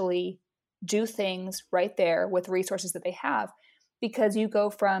actually do things right there with resources that they have. Because you go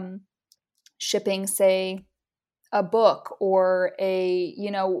from shipping, say, a book or a,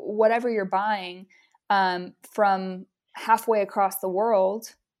 you know, whatever you're buying from halfway across the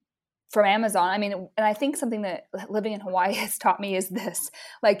world from Amazon. I mean, and I think something that living in Hawaii has taught me is this: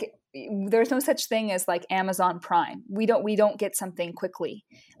 like, there's no such thing as like Amazon Prime. We don't get something quickly,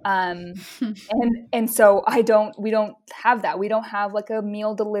 and so we don't have that. We don't have like a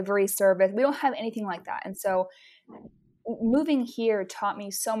meal delivery service. We don't have anything like that. And so moving here taught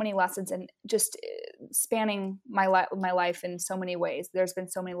me so many lessons, and just spanning my life in so many ways. There's been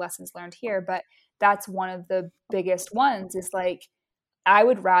so many lessons learned here, but that's one of the biggest ones. Is like, I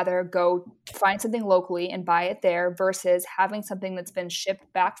would rather go find something locally and buy it there versus having something that's been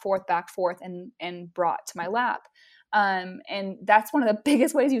shipped back, forth, and brought to my lap. And that's one of the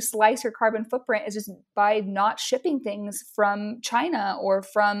biggest ways you slice your carbon footprint, is just by not shipping things from China or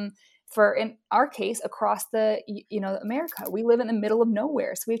for in our case, across the, America. We live in the middle of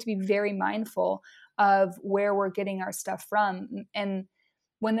nowhere. So we have to be very mindful of where we're getting our stuff from. And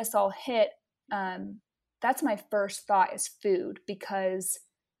when this all hit, that's my first thought, is food, because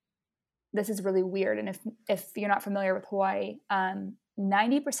this is really weird. And if you're not familiar with Hawaii,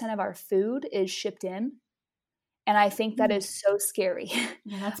 90% of our food is shipped in. And I think that is so scary.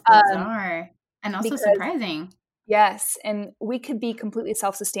 Yeah, that's bizarre. And also surprising. Yes. And we could be completely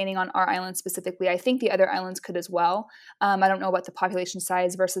self-sustaining on our island specifically. I think the other islands could as well. I don't know about the population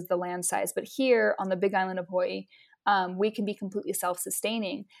size versus the land size, but here on the big island of Hawaii, we can be completely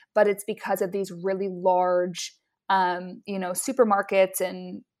self-sustaining, but it's because of these really large, supermarkets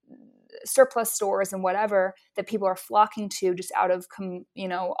and surplus stores and whatever that people are flocking to just out of,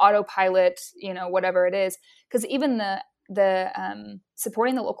 autopilot, whatever it is. Because even the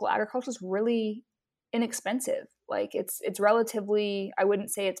supporting the local agriculture is really inexpensive. Like it's relatively, I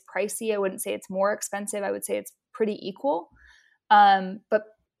wouldn't say it's pricey. I wouldn't say it's more expensive. I would say it's pretty equal. But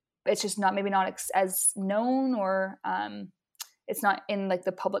it's just not as known, or it's not in like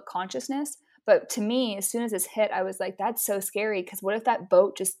the public consciousness. But to me, as soon as this hit, I was like, that's so scary, because what if that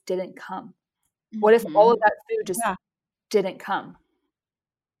boat just didn't come? What if all of that food just didn't come?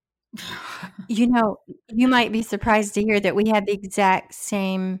 You might be surprised to hear that we had the exact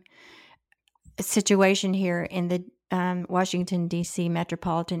same situation here in the Washington, D.C.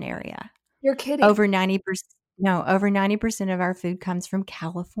 metropolitan area. You're kidding. Over 90% of our food comes from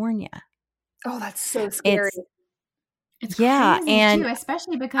California. Oh, that's so scary. It's crazy too,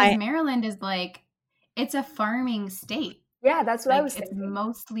 especially because Maryland is like, it's a farming state. Yeah, that's what I was thinking. It's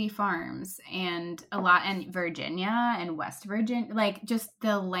mostly farms, and a lot, and Virginia and West Virginia, like just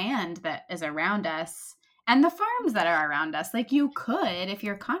the land that is around us and the farms that are around us. Like, you could, if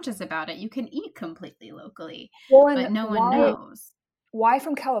you're conscious about it, you can eat completely locally, but no one knows. Why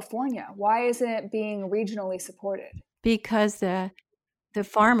from California? Why isn't it being regionally supported? Because the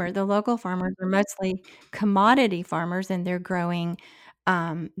local farmers are mostly commodity farmers, and they're growing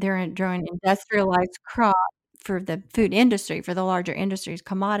industrialized crops for the food industry, for the larger industries,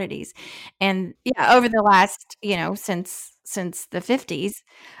 commodities. And over the last, since the 50s,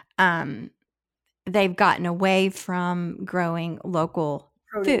 they've gotten away from growing local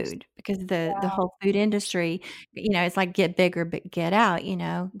Produce. food, because the Wow. whole food industry, it's like get bigger but get out,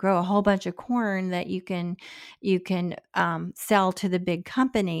 grow a whole bunch of corn that you can sell to the big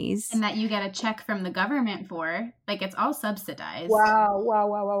companies. And that you get a check from the government for. Like, it's all subsidized.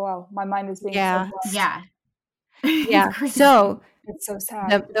 Wow. My mind is being so blown. Yeah. Yeah. It's crazy. So It's so sad.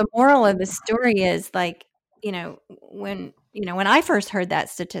 the moral of the story is, like, when I first heard that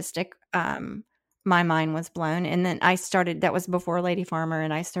statistic, my mind was blown. And then that was before Lady Farmer,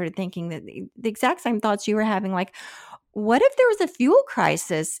 and I started thinking that the exact same thoughts you were having. Like, what if there was a fuel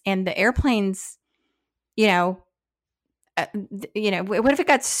crisis and the airplanes, what if it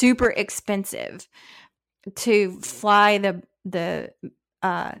got super expensive to fly the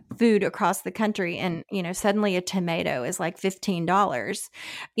food across the country, and suddenly a tomato is like $15?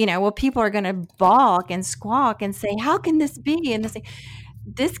 Well, people are going to balk and squawk and say, how can this be? And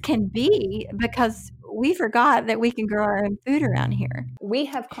this can be because we forgot that we can grow our own food around here. We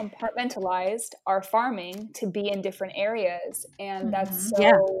have compartmentalized our farming to be in different areas, and that's so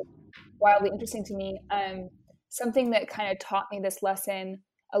Yeah. wildly interesting to me. Something that kind of taught me this lesson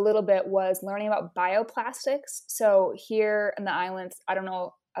a little bit was learning about bioplastics. So here in the islands, I don't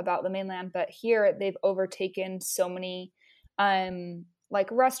know about the mainland, but here they've overtaken so many like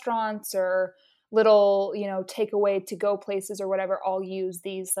restaurants or little, takeaway to go places or whatever, all use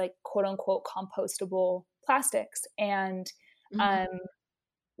these like quote unquote compostable plastics. And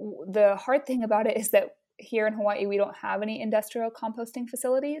the hard thing about it is that here in Hawaii, we don't have any industrial composting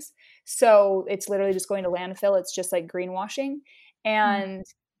facilities. So it's literally just going to landfill. It's just like greenwashing. And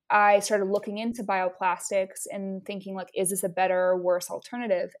I started looking into bioplastics and thinking, like, is this a better or worse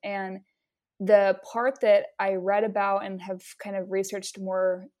alternative? And the part that I read about and have kind of researched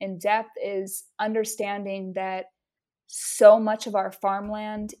more in depth is understanding that so much of our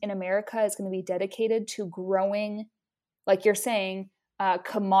farmland in America is going to be dedicated to growing, like you're saying,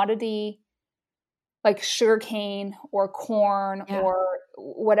 commodity like sugarcane or corn or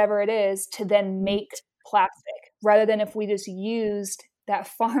whatever it is to then make plastic, rather than if we just used that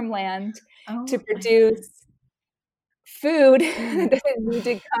farmland to produce food that doesn't need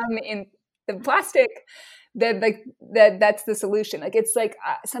to come in the plastic. That's the solution. Like, it's like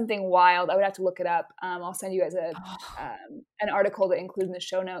something wild. I would have to look it up. I'll send you guys an article to include in the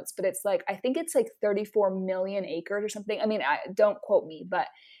show notes, but it's like, I think it's like 34 million acres or something. I mean, don't quote me, but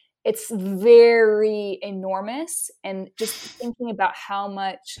it's very enormous. And just thinking about how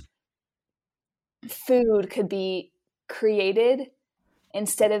much food could be created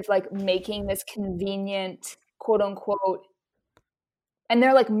instead of like making this convenient, quote unquote, and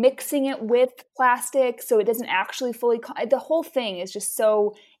they're like mixing it with plastic so it doesn't actually fully the whole thing is just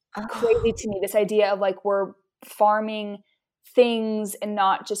so crazy to me, this idea of like we're farming things and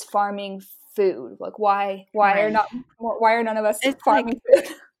not just farming food. Like, why are none of us farming food?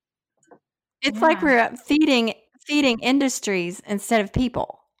 It's like we're feeding industries instead of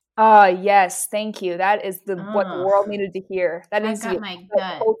people. Yes, thank you. That is what the world needed to hear. That is my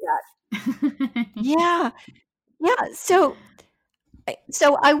gut. Yeah. So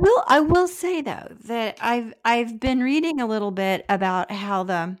I will say though that I've been reading a little bit about how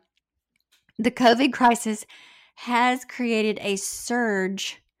the COVID crisis has created a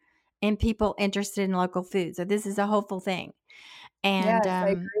surge in people interested in local food. So this is a hopeful thing. And yes, I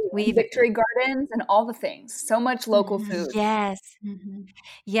agree. Victory gardens and all the things. So much local food. Yes.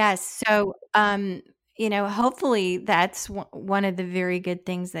 Yes. So hopefully that's one of the very good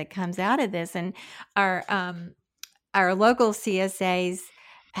things that comes out of this. And our local CSAs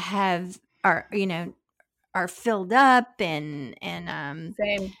are filled up and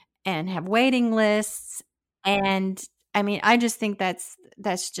Same. and have waiting lists. And I mean, I just think that's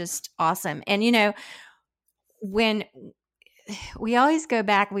just awesome. And when we always go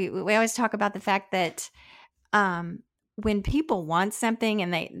back, we always talk about the fact that when people want something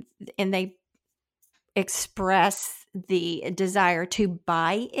and they express the desire to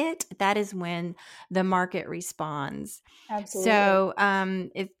buy it, that is when the market responds. Absolutely. So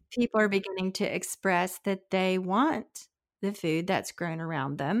if people are beginning to express that they want the food that's grown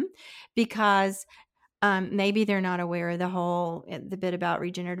around them, because maybe they're not aware of the bit about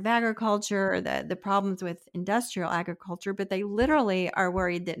regenerative agriculture or the problems with industrial agriculture, but they literally are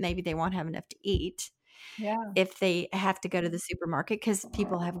worried that maybe they won't have enough to eat. Yeah. If they have to go to the supermarket, because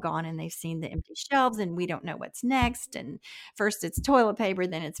people have gone and they've seen the empty shelves and we don't know what's next. And first it's toilet paper,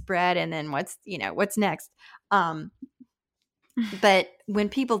 then it's bread, and then what's next. But when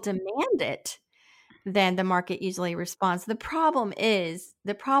people demand it, then the market usually responds. The problem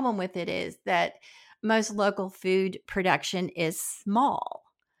with it is that most local food production is small.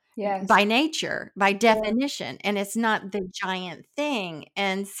 Yes. by nature, by definition, and it's not the giant thing.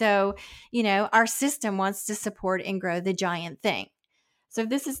 And so, our system wants to support and grow the giant thing. So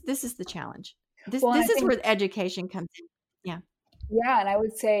this is the challenge. This Well, and I this is think where the education comes in. Yeah. Yeah, and I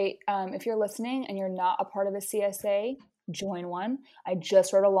would say if you're listening and you're not a part of a CSA, join one. I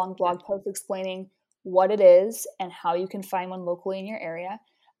just wrote a long blog post explaining what it is and how you can find one locally in your area.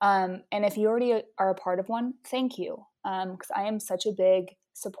 And if you already are a part of one, thank you. Because I am such a big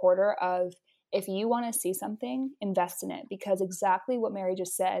supporter of, if you want to see something, invest in it. Because exactly what Mary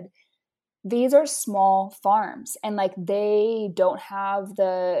just said, these are small farms, and like they don't have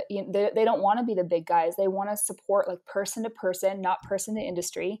they don't want to be the big guys. They want to support like person to person, not person to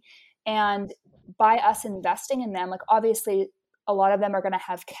industry. And by us investing in them, like obviously a lot of them are going to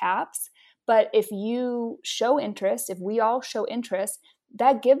have caps, but if you show interest, if we all show interest,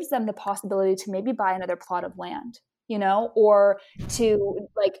 that gives them the possibility to maybe buy another plot of land, or to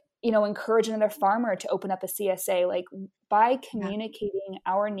like, encourage another farmer to open up a CSA. Like, by communicating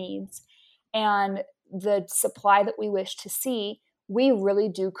our needs and the supply that we wish to see, we really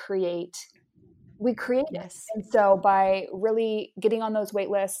do create it. Yes. And so by really getting on those wait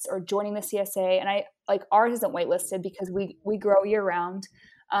lists or joining the CSA, and I like, ours isn't waitlisted because we grow year round.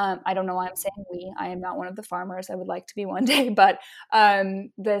 I don't know why I'm saying we. I am not one of the farmers. I would like to be one day, but the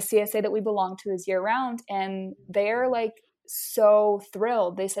CSA that we belong to is year round, and they're like so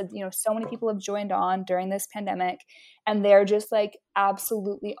thrilled. They said, so many people have joined on during this pandemic, and they're just like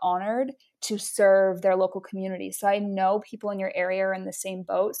absolutely honored to serve their local community. So I know people in your area are in the same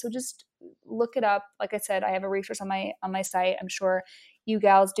boat. So just look it up. Like I said, I have a resource on my site. I'm sure you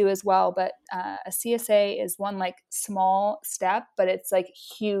gals do as well. But a CSA is one like small step, but it's like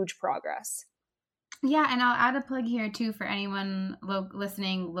huge progress. Yeah, and I'll add a plug here too for anyone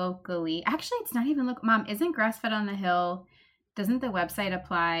listening locally. Actually, it's not even local. Mom, isn't Grass-Fed on the Hill? Doesn't the website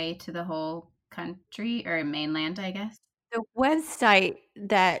apply to the whole country or mainland, I guess? The website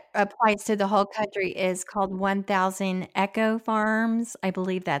that applies to the whole country is called 1000 Echo Farms. I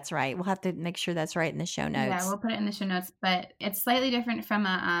believe that's right. We'll have to make sure that's right in the show notes. Yeah, we'll put it in the show notes, but it's slightly different from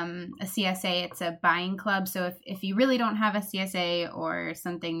a CSA. It's a buying club. So if you really don't have a CSA or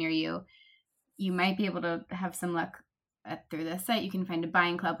something near you, you might be able to have some luck through this site. You can find a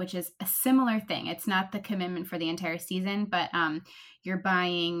buying club, which is a similar thing. It's not the commitment for the entire season, but you're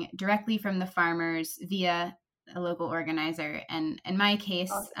buying directly from the farmers via a local organizer. And in my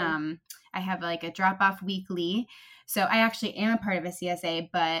case, Awesome. I have like a drop off weekly. So I actually am a part of a CSA,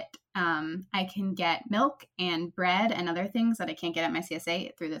 but I can get milk and bread and other things that I can't get at my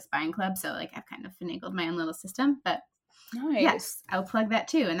CSA through this buying club. So like I've kind of finagled my own little system, but Nice. yes, I'll plug that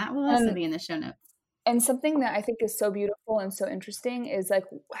too. And that will also be in the show notes. And something that I think is so beautiful and so interesting is like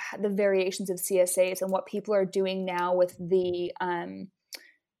the variations of CSAs and what people are doing now with the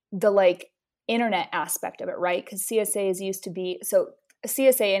like internet aspect of it, right? Because CSAs used to be, so a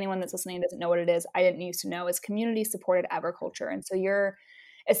CSA, anyone that's listening doesn't know what it is, I didn't used to know, is community supported agriculture. And so you're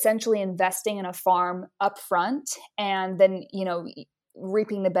essentially investing in a farm up front and then,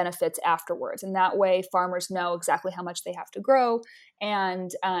 reaping the benefits afterwards. And that way farmers know exactly how much they have to grow and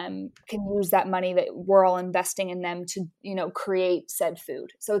can use that money that we're all investing in them to, create said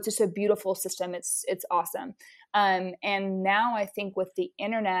food. So it's just a beautiful system. It's awesome. And now I think with the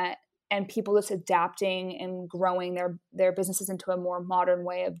internet and people just adapting and growing their businesses into a more modern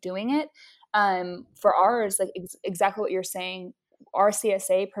way of doing it, for ours, like exactly what you're saying, our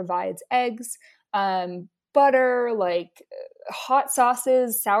CSA provides eggs, butter, like hot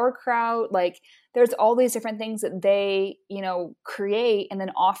sauces, sauerkraut, like there's all these different things that they, create and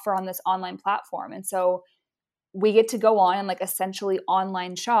then offer on this online platform. And so we get to go on and like essentially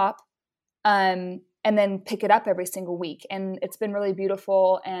online shop, and then pick it up every single week. And it's been really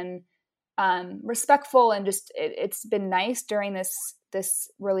beautiful and respectful, and just it's been nice during this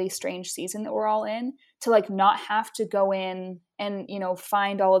really strange season that we're all in to like not have to go in and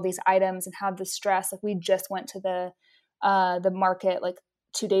find all of these items and have the stress. Like we just went to the market like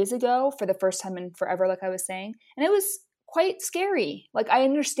 2 days ago for the first time in forever, like I was saying, and it was quite scary. Like I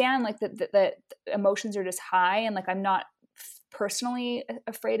understand like that emotions are just high, and like I'm not personally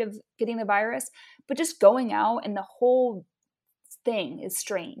afraid of getting the virus, but just going out and the whole thing is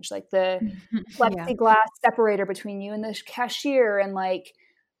strange, like the plexiglass separator between you and the cashier, and like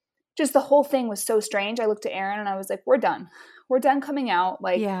just the whole thing was so strange. I looked at Aaron and I was like, we're done coming out.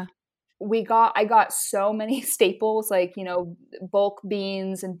 Like I got so many staples, like bulk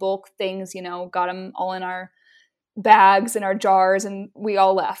beans and bulk things, got them all in our bags and our jars, and we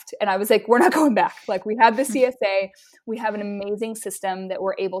all left. And I was like, we're not going back. Like, we have the CSA, we have an amazing system that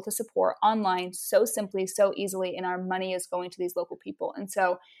we're able to support online so simply, so easily, and our money is going to these local people. And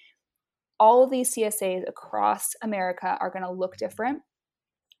so all of these CSAs across America are going to look different.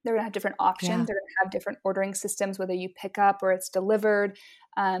 They're going to have different options. Yeah. They're going to have different ordering systems, whether you pick up or it's delivered,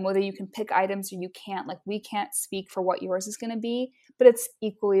 whether you can pick items or you can't. Like, we can't speak for what yours is going to be, but it's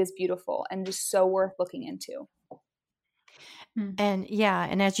equally as beautiful and just so worth looking into. And yeah,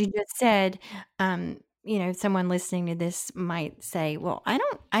 and as you just said, someone listening to this might say, "Well,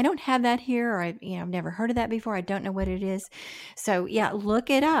 I don't have that here, or I've never heard of that before. I don't know what it is." So yeah, look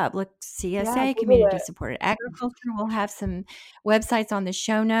it up. Look, Yeah, CSA, Google Community it. Supported Agriculture. We'll have some websites on the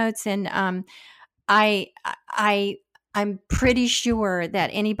show notes, and I I I'm pretty sure that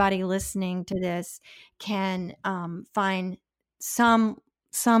anybody listening to this can find some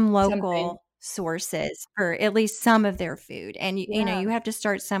Something. local sources for at least some of their food. And you Yeah. have to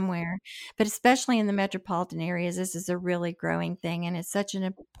start somewhere, but especially in the metropolitan areas, this is a really growing thing, and it's such an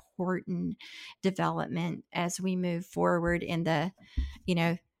important development as we move forward in the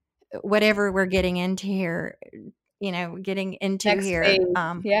whatever we're getting into here, Next phase.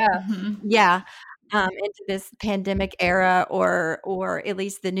 Yeah. yeah, into this pandemic era, or at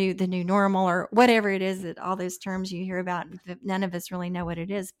least the new normal, or whatever it is, that all those terms you hear about, that none of us really know what it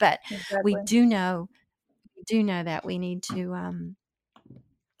is, but we Exactly. do know that we need to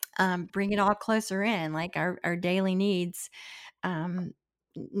bring it all closer in. Like, our daily needs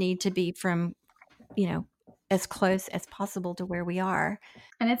need to be from as close as possible to where we are.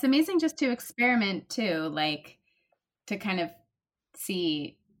 And it's amazing just to experiment too, like to kind of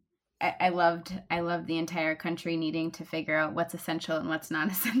see. I loved the entire country needing to figure out what's essential and what's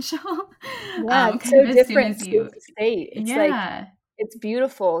not essential. Yeah, it's kind so of as soon different as state you, to state. It's like, yeah, it's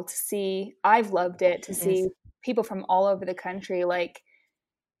beautiful to see. I've loved it to It see is. people from all over the country like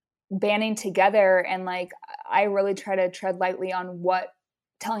banding together, and like, I really try to tread lightly on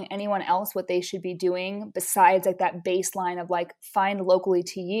telling anyone else what they should be doing, besides like that baseline of like, find locally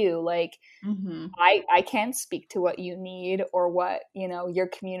to you. Like, mm-hmm. I can't speak to what you need or what your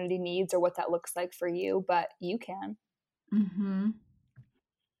community needs or what that looks like for you, but you can. Mm-hmm.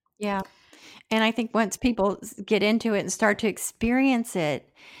 Yeah. And I think once people get into it and start to experience it,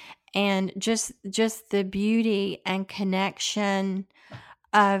 and just the beauty and connection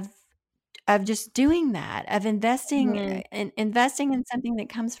of just doing that, of investing Mhm. investing in something that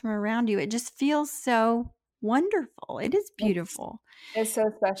comes from around you, it just feels so wonderful. It is It's beautiful. It's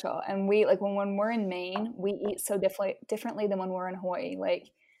so special. And we like, when we're in Maine, we eat so differently than when we're in Hawaii. Like,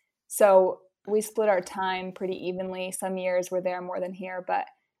 so we split our time pretty evenly. Some years we're there more than here, but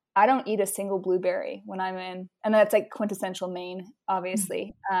I don't eat a single blueberry when I'm in, and that's like quintessential Maine,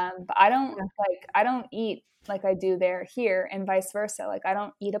 obviously. But I don't eat like I do here, and vice versa. Like, I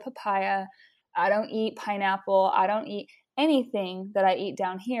don't eat a papaya, I don't eat pineapple, I don't eat anything that I eat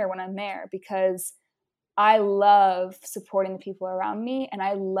down here when I'm there, because I love supporting the people around me, and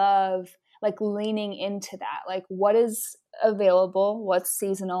I love like leaning into that. Like, what is available, what's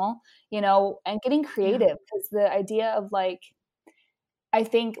seasonal, and getting creative, because the idea of like, I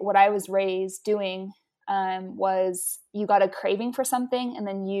think what I was raised doing was, you got a craving for something and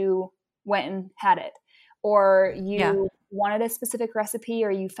then you went and had it, or Yeah. you wanted a specific recipe,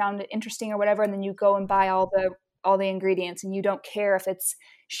 or you found it interesting or whatever, and then you go and buy all the ingredients, and you don't care if it's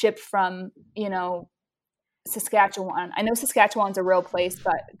shipped from Saskatchewan. I know Saskatchewan's a real place,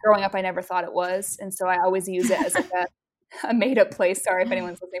 but growing up I never thought it was, and so I always use it as like a made up place. Sorry if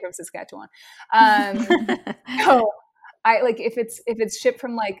anyone's listening from Saskatchewan. So I like, if it's shipped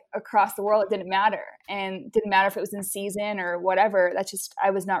from like across the world, it didn't matter, and didn't matter if it was in season or whatever. That's just, I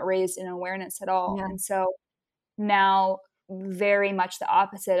was not raised in awareness at all. Yeah. And so now, very much the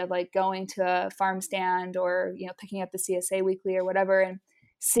opposite of like going to a farm stand, or picking up the CSA weekly or whatever, and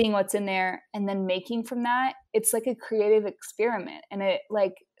seeing what's in there and then making from that. It's like a creative experiment, and it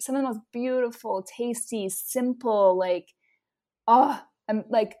like, some of the most beautiful, tasty, simple, like, and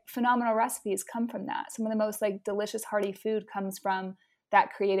like phenomenal recipes come from that. Some of the most like delicious, hearty food comes from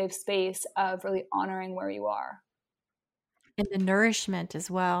that creative space of really honoring where you are. And the nourishment as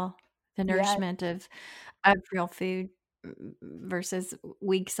well. The Yeah. nourishment of real food versus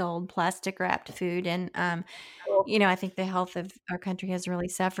weeks old plastic wrapped food. And Cool. I think the health of our country has really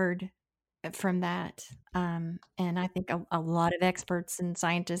suffered from that. And I think a lot of experts and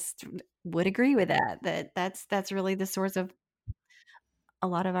scientists would agree with that's really the source of a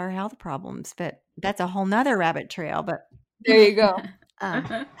lot of our health problems. But that's a whole nother rabbit trail. But There you go.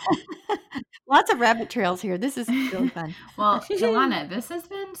 uh, Lots of rabbit trails here. This is really fun. Well, Elana, this has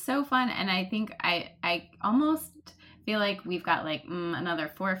been so fun. And I think I almost feel like we've got like another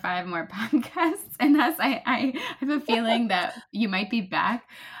 4 or 5 more podcasts in us. I have a feeling that you might be back.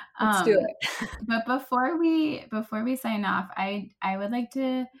 Let's do it. But before we sign off, I would like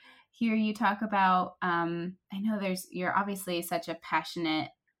to hear you talk about, I know you're obviously such a passionate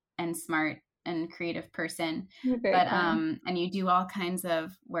and smart and creative person, but and you do all kinds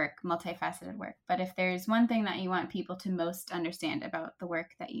of work, multifaceted work. But if there's one thing that you want people to most understand about the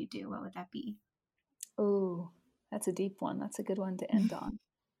work that you do, what would that be? Ooh, that's a deep one. That's a good one to end on.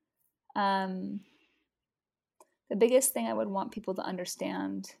 The biggest thing I would want people to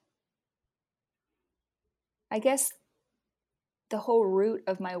understand, I guess the whole root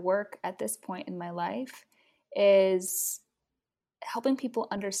of my work at this point in my life is helping people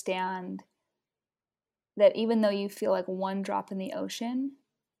understand that even though you feel like one drop in the ocean,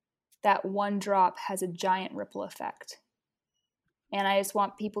 that one drop has a giant ripple effect. And I just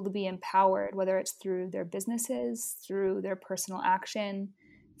want people to be empowered, whether it's through their businesses, through their personal action,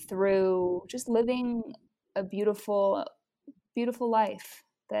 through just living a beautiful, beautiful life,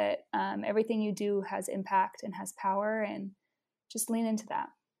 that everything you do has impact and has power, and just lean into that.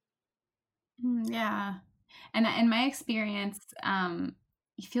 Yeah. And in my experience,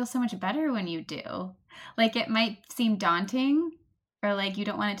 you feel so much better when you do. Like, it might seem daunting or like you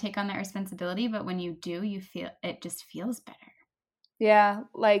don't want to take on that responsibility, but when you do, it just feels better. Yeah.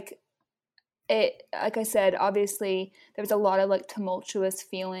 Like I said, obviously there was a lot of like tumultuous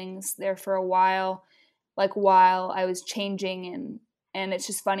feelings there for a while, like while I was changing, and it's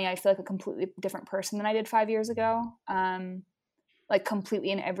just funny. I feel like a completely different person than I did 5 years ago. Like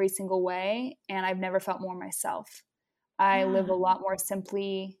completely in every single way. And I've never felt more myself. I live a lot more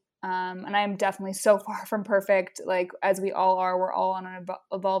simply. And I am definitely so far from perfect. Like, as we all are, we're all on an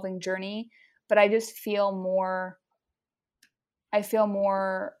evolving journey, but I just feel more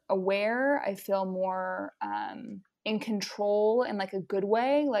aware. I feel more in control in like a good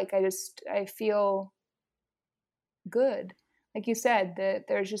way. Like I feel good. Like you said, that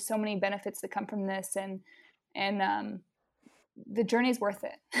there's just so many benefits that come from this, and the journey's worth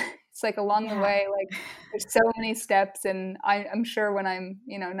it. It's like along the way, like there's so many steps, and I'm sure when I'm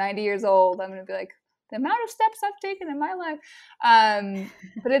 90 years old, I'm gonna be like, the amount of steps I've taken in my life.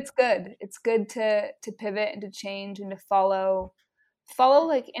 But it's good. It's good to pivot and to change and to follow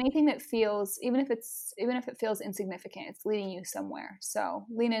like anything that feels, even if it feels insignificant, it's leading you somewhere. So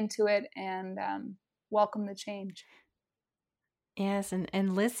lean into it and welcome the change. Yes,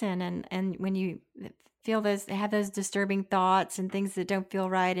 and listen, and when you have those disturbing thoughts and things that don't feel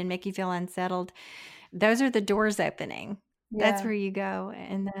right and make you feel unsettled, those are the doors opening. That's where you go,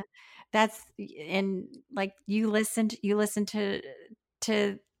 and like you listened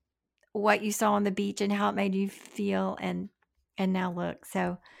to what you saw on the beach and how it made you feel, and now look.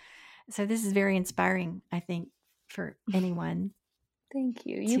 So this is very inspiring, I think, for anyone. Thank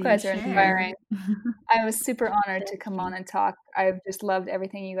you. You guys are inspiring. I was super honored to come on and talk. I've just loved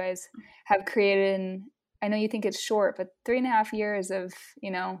everything you guys have created. And I know you think it's short, but 3.5 years of,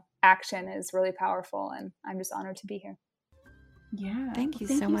 action is really powerful. And I'm just honored to be here. Yeah. Thank you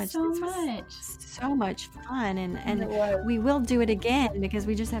so much. So much fun. And we will do it again because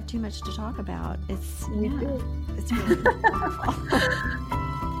we just have too much to talk about. It's really wonderful.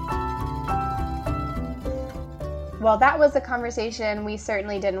 Well, that was a conversation we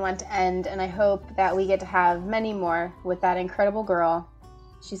certainly didn't want to end, and I hope that we get to have many more with that incredible girl.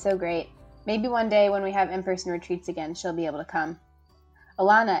 She's so great. Maybe one day when we have in-person retreats again, she'll be able to come.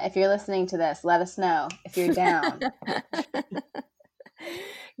 Elana, if you're listening to this, let us know if you're down.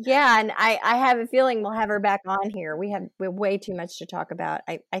 Yeah, and I have a feeling we'll have her back on here. We have way too much to talk about.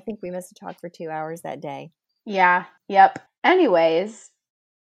 I think we must have talked for 2 hours that day. Yeah, yep. Anyways,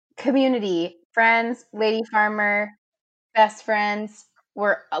 community, friends, Lady Farmer, best friends.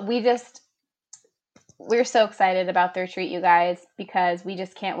 We're so excited about the retreat, you guys, because we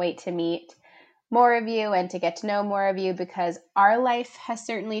just can't wait to meet more of you and to get to know more of you, because our life has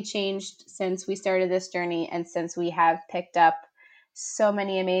certainly changed since we started this journey and since we have picked up so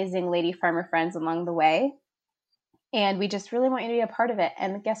many amazing Lady Farmer friends along the way. And we just really want you to be a part of it.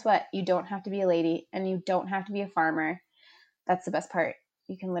 And guess what? You don't have to be a lady and you don't have to be a farmer. That's the best part.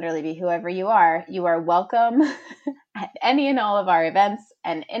 You can literally be whoever you are. You are welcome at any and all of our events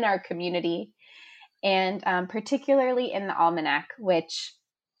and in our community, and particularly in the Almanac, which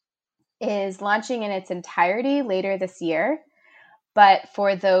is launching in its entirety later this year. But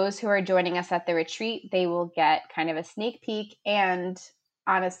for those who are joining us at the retreat, they will get kind of a sneak peek and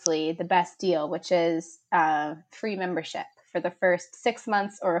honestly the best deal, which is free membership for the first 6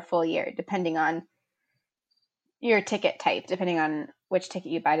 months or a full year, depending on your ticket type, depending on which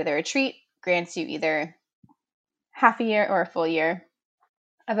ticket you buy to the retreat, grants you either half a year or a full year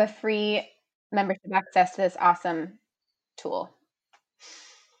of a free membership access to this awesome tool.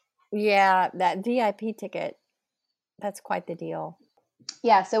 Yeah, that VIP ticket, that's quite the deal.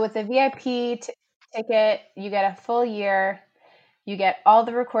 Yeah, so with the VIP ticket, you get a full year, you get all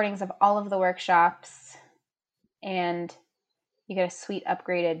the recordings of all of the workshops, and you get a sweet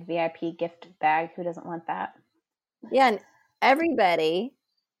upgraded VIP gift bag. Who doesn't want that? Yeah, and everybody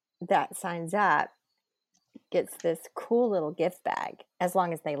that signs up gets this cool little gift bag as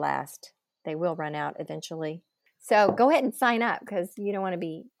long as they last. They will run out eventually. So go ahead and sign up because you don't want to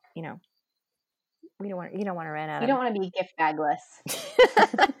be, you don't want to run out. You don't want to be gift bagless.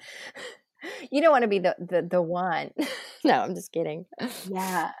 You don't want to be the one. No, I'm just kidding.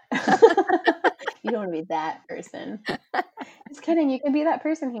 Yeah. You don't want to be that person. Just kidding. You can be that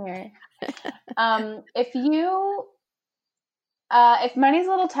person here. If money's a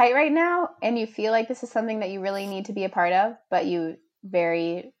little tight right now and you feel like this is something that you really need to be a part of, but you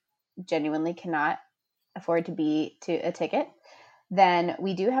very genuinely cannot afford to a ticket, then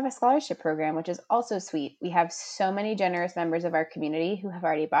we do have a scholarship program, which is also sweet. We have so many generous members of our community who have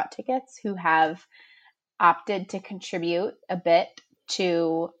already bought tickets, who have opted to contribute a bit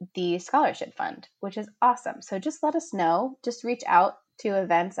to the scholarship fund, which is awesome. So just let us know. Just reach out to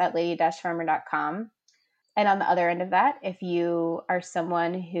events@lady-farmer.com. And on the other end of that, if you are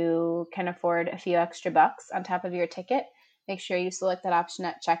someone who can afford a few extra bucks on top of your ticket, make sure you select that option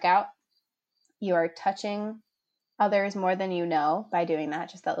at checkout. You are touching others more than you know by doing that.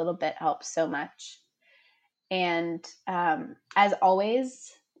 Just that little bit helps so much. And as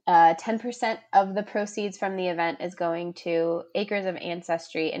always, 10% of the proceeds from the event is going to Acres of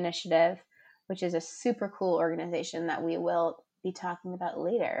Ancestry Initiative, which is a super cool organization that we will be talking about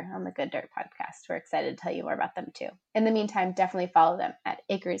later on the Good Dirt podcast. We're excited to tell you more about them too. In the meantime, definitely follow them at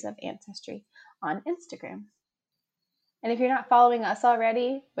Acres of Ancestry on Instagram. And if you're not following us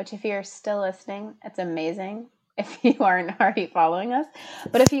already, which if you're still listening, it's amazing if you aren't already following us.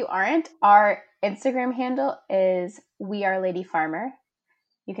 But if you aren't, our Instagram handle is We Are Lady Farmer.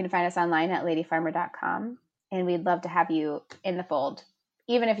 You can find us online at ladyfarmer.com. And we'd love to have you in the fold,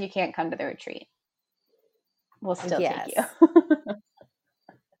 even if you can't come to the retreat. We'll still take you.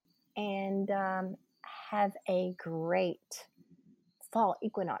 And have a great fall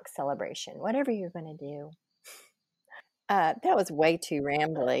equinox celebration, whatever you're going to do. That was way too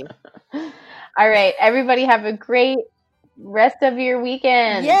rambly. All right. Everybody have a great rest of your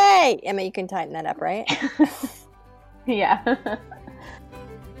weekend. Yay! Emma, you can tighten that up, right? Yeah.